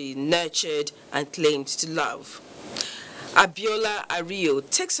ones she nurtured and claimed to love? Abiola Ario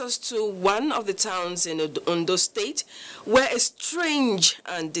takes us to one of the towns in Ondo State where a strange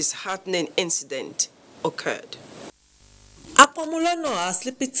and disheartening incident occurred. Akwamulono, a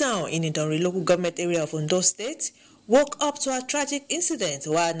sleepy town in Idonri local government area of Ondo State, woke up to a tragic incident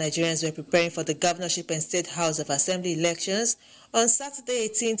while Nigerians were preparing for the governorship and State House of Assembly elections on Saturday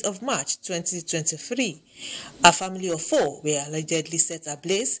 18th of March 2023. A family of 4 were allegedly set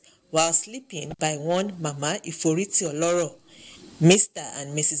ablaze while sleeping by one Mama Iforiti Oloro. Mr.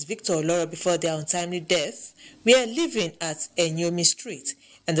 and Mrs. Victor Oloro, before their untimely death, were living at Enyomi Street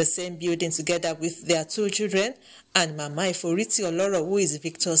in the same building together with their 2 children and Mama Iforiti Oloro, who is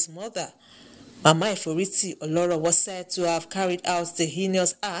Victor's mother. Mama Iforiti Oloro was said to have carried out the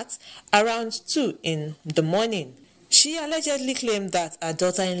heinous act around 2 in the morning. She allegedly claimed that her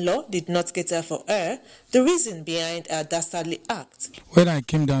daughter-in-law did not cater for her, the reason behind her dastardly act. When I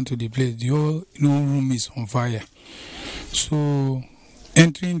came down to the place, the whole room is on fire. So,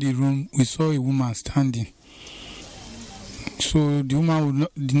 entering the room, we saw a woman standing. So, the woman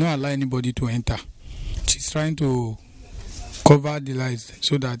did not allow anybody to enter. She's trying to cover the lights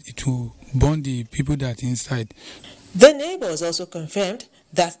so that it will burn the people that are inside. The neighbors also confirmed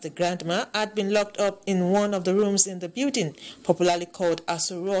that the grandma had been locked up in one of the rooms in the building, popularly called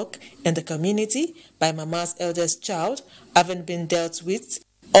Aso Rock in the community, by Mama's eldest child, having been dealt with.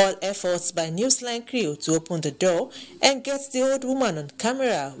 All efforts by Newsline crew to open the door and get the old woman on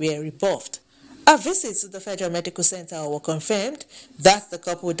camera were rebuffed. A visit to the Federal Medical Center were confirmed that the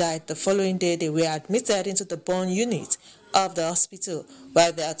couple died the following day. They were admitted into the burn unit of the hospital,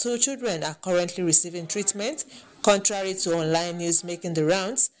 while their 2 children are currently receiving treatment, contrary to online news making the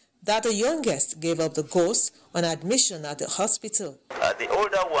rounds that the youngest gave up the ghost on admission at the hospital. The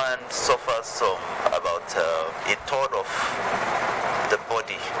older one suffers about a third of the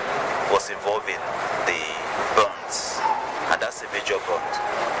body was involved in the burns, and that's a major burn.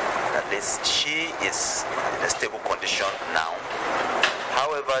 At least she is in a stable condition now.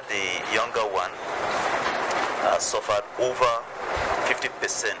 However, the younger one suffered over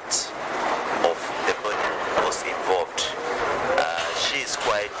 50% of the body was involved. She is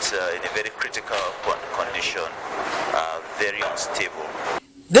quite in a very critical condition, very unstable.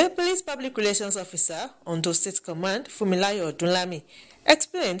 The police public relations officer, Ondo State Command, Fumilayo Odunlami,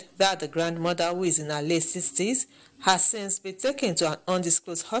 explained that the grandmother, who is in her late 60s, has since been taken to an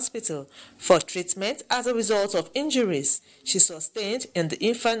undisclosed hospital for treatment as a result of injuries she sustained in the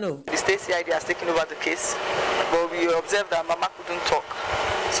Inferno. The state CID has taken over the case, but we observed that Mama couldn't talk,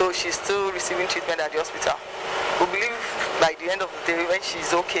 so she's still receiving treatment at the hospital. We believe by the end of the day, when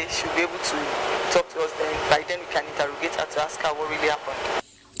she's okay, she'll be able to talk to us. Then by then we can interrogate her to ask her what really happened.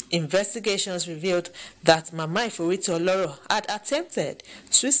 Investigations revealed that Mama Iforiti Oloro had attempted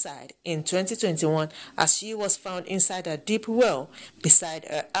suicide in 2021 as she was found inside a deep well beside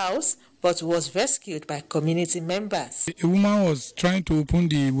her house but was rescued by community members. A woman was trying to open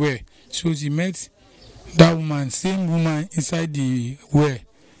the well, so she met that woman, same woman inside the well.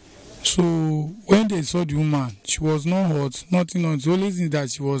 So when they saw the woman, she was not hurt, nothing else. The only thing that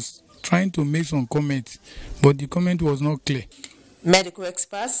she was trying to make some comments, but the comment was not clear. Medical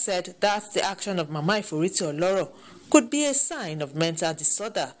experts said that the action of Mama Iforiti Oloro could be a sign of mental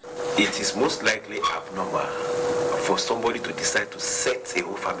disorder. It is most likely abnormal for somebody to decide to set a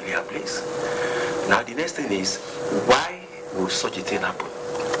whole family ablaze. Now the next thing is, why would such a thing happen?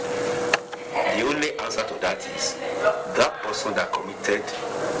 The only answer to that is, that person that committed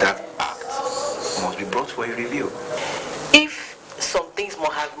that act must be brought for a review. If some things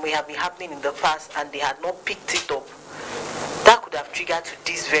may have been happening in the past and they had not picked it up, that could have triggered to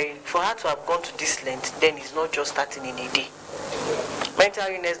this for her to have gone to this length, then it's not just starting in a day. Mental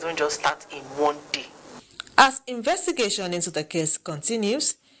illness don't just start in one day. As investigation into the case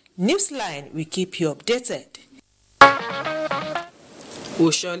continues, Newsline will keep you updated.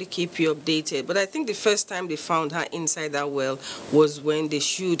 We'll surely keep you updated. But I think the first time they found her inside that well was when they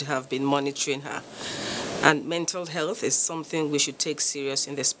should have been monitoring her. And mental health is something we should take serious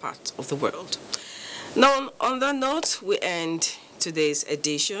in this part of the world. Now, on that note, we end today's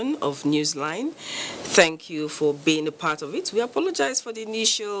edition of Newsline. Thank you for being a part of it. We apologize for the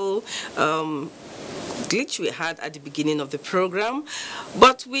initial glitch we had at the beginning of the program,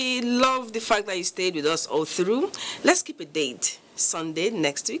 but we love the fact that you stayed with us all through. Let's keep a date, Sunday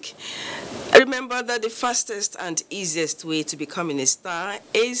next week. Remember that the fastest and easiest way to becoming a star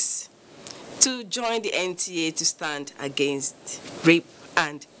is to join the NTA to stand against rape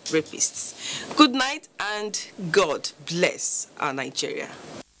and rapists. Good night and God bless our Nigeria.